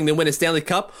rival and hoping they win a Stanley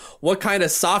Cup? What kind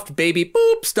of soft baby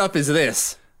boop stuff is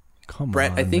this? Come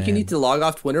Brett, on, I think man. you need to log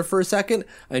off Twitter for a second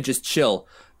and just chill.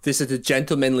 This is a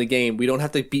gentlemanly game. We don't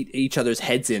have to beat each other's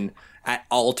heads in at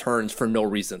all turns for no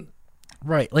reason.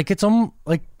 Right. Like it's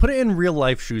like put it in real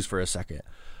life shoes for a second.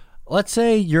 Let's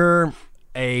say you're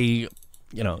a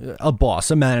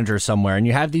boss, a manager somewhere, and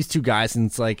you have these two guys, and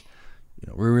it's like,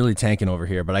 we're really tanking over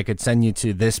here, but I could send you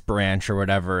to this branch or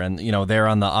whatever, and they're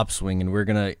on the upswing, and we're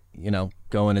gonna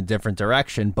go in a different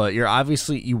direction. But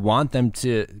you want them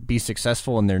to be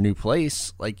successful in their new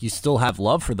place. Like, you still have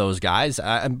love for those guys.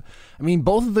 I mean,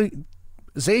 both of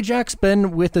Zajac's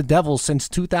been with the Devils since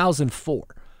 2004.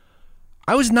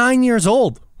 I was 9 years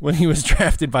old when he was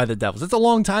drafted by the Devils. It's a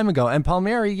long time ago. And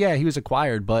Palmieri, yeah, he was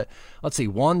acquired, but let's see,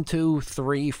 1, 2,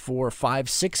 3, 4, 5,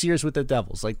 6 years with the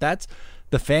Devils. Like, that's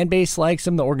the fan base likes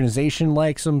him, the organization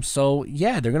likes him. So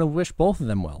yeah, they're gonna wish both of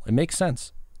them well. It makes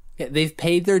sense. Yeah, they've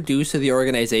paid their dues to the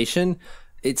organization.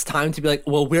 It's time to be like,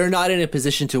 well, we're not in a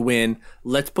position to win.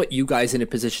 Let's put you guys in a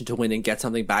position to win and get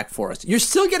something back for us. You're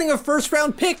still getting a first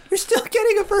round pick.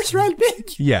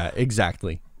 Yeah,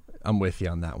 exactly. I'm with you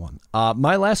on that one.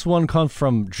 My last one comes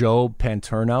from Joe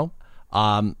Paterno.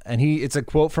 And it's a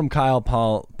quote from Kyle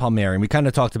Palmieri. We kind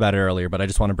of talked about it earlier, but I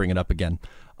just want to bring it up again.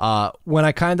 When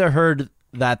I kind of heard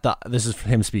that this is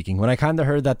him speaking. When I kind of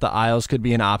heard that the Isles could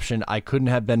be an option, I couldn't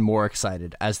have been more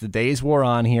excited. As the days wore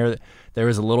on here, there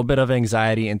was a little bit of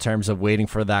anxiety in terms of waiting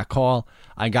for that call.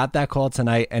 I got that call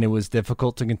tonight, and it was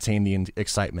difficult to contain the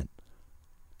excitement.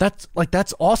 That's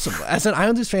awesome. As an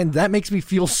Islanders fan, that makes me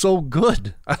feel so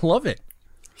good. I love it.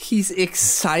 He's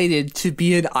excited to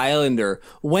be an Islander.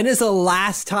 When is the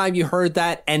last time you heard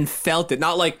that and felt it?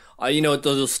 Not like,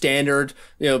 those standard,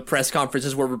 press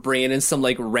conferences where we're bringing in some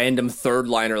like random third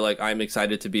liner, like, I'm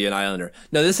excited to be an Islander.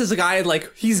 No, this is a guy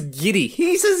like, he's giddy.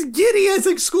 He's as giddy as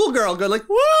a schoolgirl going like,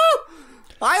 woo!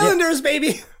 Islanders, yeah.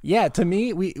 Baby. Yeah, to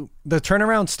me, the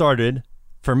turnaround started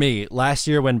for me last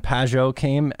year when Pajot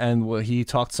came and he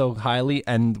talked so highly,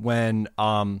 and when,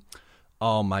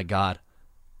 oh my God,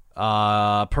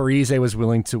 Parise was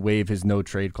willing to waive his no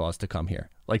trade clause to come here.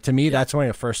 Like, to me, that's when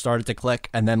it first started to click,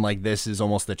 and then like this is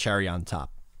almost the cherry on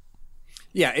top.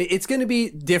 Yeah, it's going to be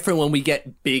different when we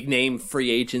get big name free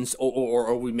agents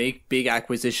or we make big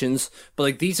acquisitions. But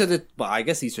like I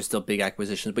guess these are still big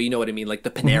acquisitions, but you know what I mean, like the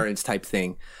Panarins type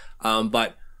thing.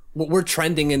 But we're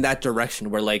trending in that direction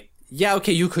where like, yeah,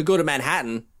 okay, you could go to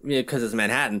Manhattan because it's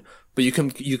Manhattan, but you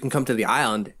can come to the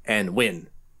island and win.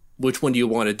 Which one do you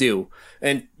want to do?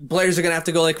 And players are going to have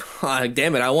to go like, oh,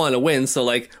 damn it, I want to win. So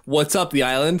like, what's up, the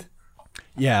island?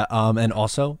 Yeah. And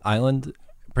also island,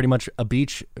 pretty much a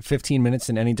beach, 15 minutes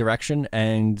in any direction.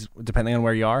 And depending on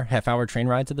where you are, half-hour train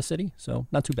ride to the city. So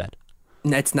not too bad.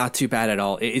 That's not too bad at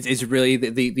all. It's really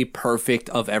the perfect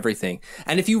of everything.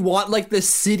 And if you want like the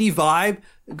city vibe,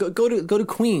 go to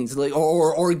Queens, like,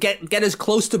 or get as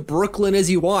close to Brooklyn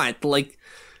as you want. Like,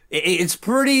 it's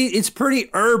pretty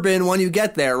urban when you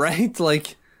get there, right?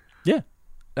 Like, yeah,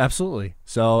 absolutely.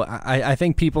 So I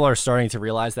think people are starting to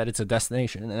realize that it's a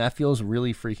destination, and that feels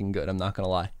really freaking good. I'm not gonna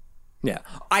lie. Yeah,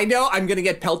 I know I'm gonna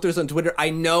get pelters on Twitter. I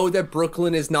know that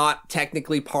Brooklyn is not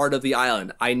technically part of the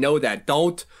island. I know that.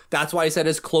 That's why I said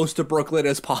as close to Brooklyn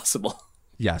as possible.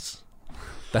 Yes,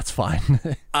 that's fine.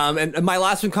 And my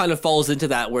last one kind of falls into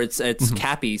that, where it's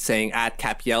Cappy saying at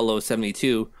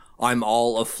Capiello72, I'm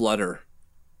all aflutter.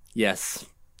 Yes.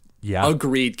 Yeah.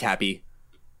 Agreed, Cappy.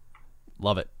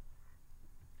 Love it.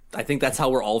 I think that's how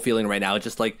we're all feeling right now.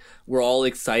 Just like, we're all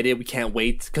excited. We can't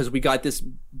wait because we got this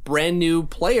brand new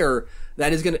players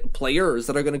that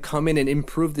are going to come in and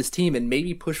improve this team and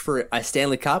maybe push for a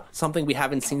Stanley Cup, something we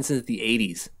haven't seen since the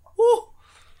 80s. Woo!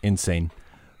 Insane.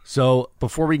 So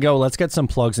before we go, let's get some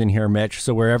plugs in here, Mitch.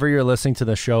 So wherever you're listening to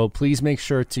the show, please make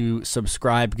sure to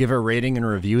subscribe, give a rating and a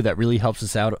review. That really helps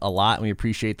us out a lot. And we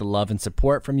appreciate the love and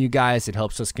support from you guys. It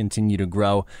helps us continue to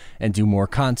grow and do more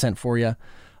content for you.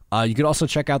 You could also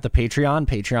check out the Patreon,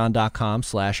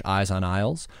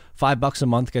 patreon.com/EyesOnIsles. $5 a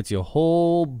month gets you a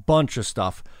whole bunch of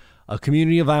stuff. A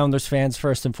community of Islanders fans,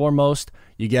 first and foremost.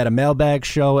 You get a mailbag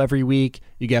show every week.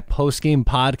 You get post-game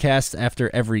podcasts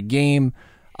after every game.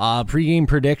 Pre-game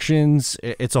predictions.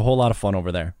 It's a whole lot of fun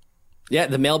over there. Yeah,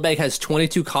 the mailbag has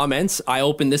 22 comments. I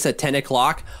opened this at 10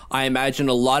 o'clock. I imagine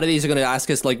a lot of these are going to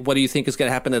ask us, like, what do you think is going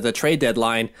to happen at the trade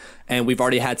deadline? And we've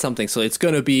already had something. So it's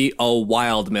going to be a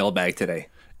wild mailbag today.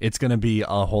 It's going to be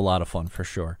a whole lot of fun for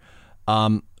sure.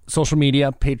 Social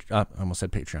media, I almost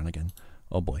said Patreon again.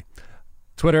 Oh, boy.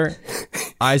 Twitter,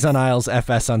 Eyes on Isles,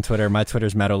 FS on Twitter. My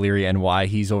Twitter's Matt O'Leary, NY.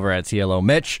 He's over at TLO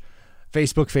Mitch.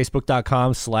 Facebook,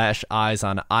 facebook.com/Eyes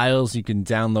on Isles. You can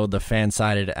download the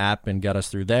fan-sided app and get us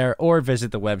through there, or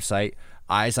visit the website,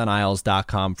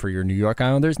 eyesonisles.com, for your New York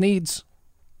Islanders needs.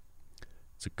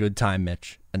 It's a good time,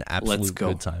 Mitch. An absolute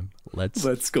good time.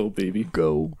 Let's go, baby.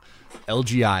 Go.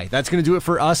 LGI. That's going to do it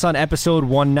for us on episode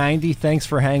 190. Thanks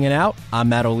for hanging out. I'm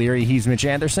Matt O'Leary. He's Mitch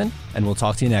Anderson, and we'll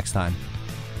talk to you next time.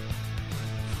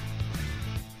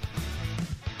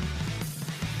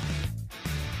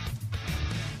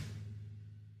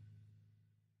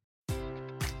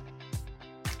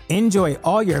 Enjoy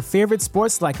all your favorite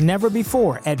sports like never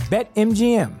before at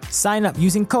BetMGM. Sign up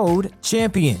using code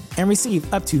CHAMPION and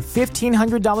receive up to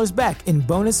 $1,500 back in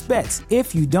bonus bets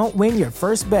if you don't win your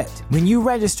first bet. When you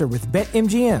register with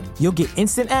BetMGM, you'll get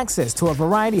instant access to a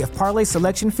variety of parlay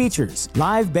selection features,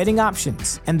 live betting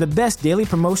options, and the best daily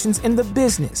promotions in the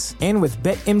business. And with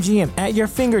BetMGM at your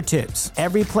fingertips,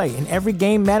 every play and every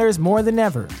game matters more than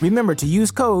ever. Remember to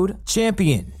use code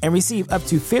CHAMPION and receive up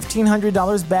to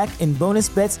 $1,500 back in bonus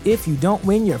bets if you don't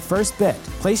win your first bet.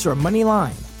 Place your money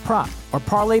line, prop, or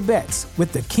parlay bets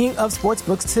with the king of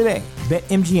sportsbooks today.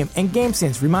 BetMGM and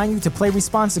GameSense remind you to play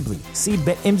responsibly. See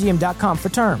BetMGM.com for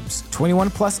terms. 21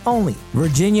 plus only.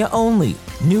 Virginia only.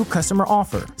 New customer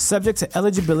offer. Subject to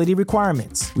eligibility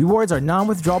requirements. Rewards are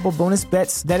non-withdrawable bonus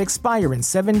bets that expire in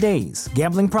 7 days.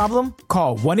 Gambling problem?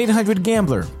 Call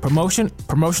 1-800-GAMBLER.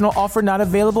 Promotional offer not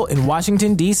available in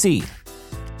Washington, D.C.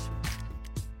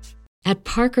 At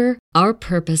Parker, our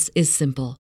purpose is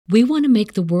simple. We want to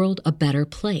make the world a better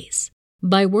place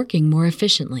by working more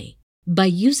efficiently, by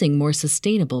using more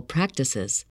sustainable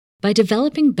practices, by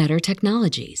developing better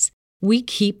technologies. We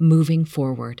keep moving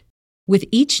forward. With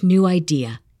each new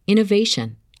idea,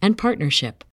 innovation, and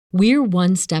partnership, we're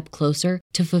one step closer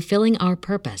to fulfilling our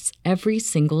purpose every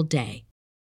single day.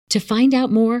 To find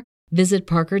out more, visit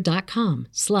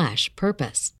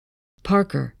parker.com/purpose.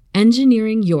 Parker,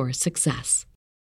 engineering your success.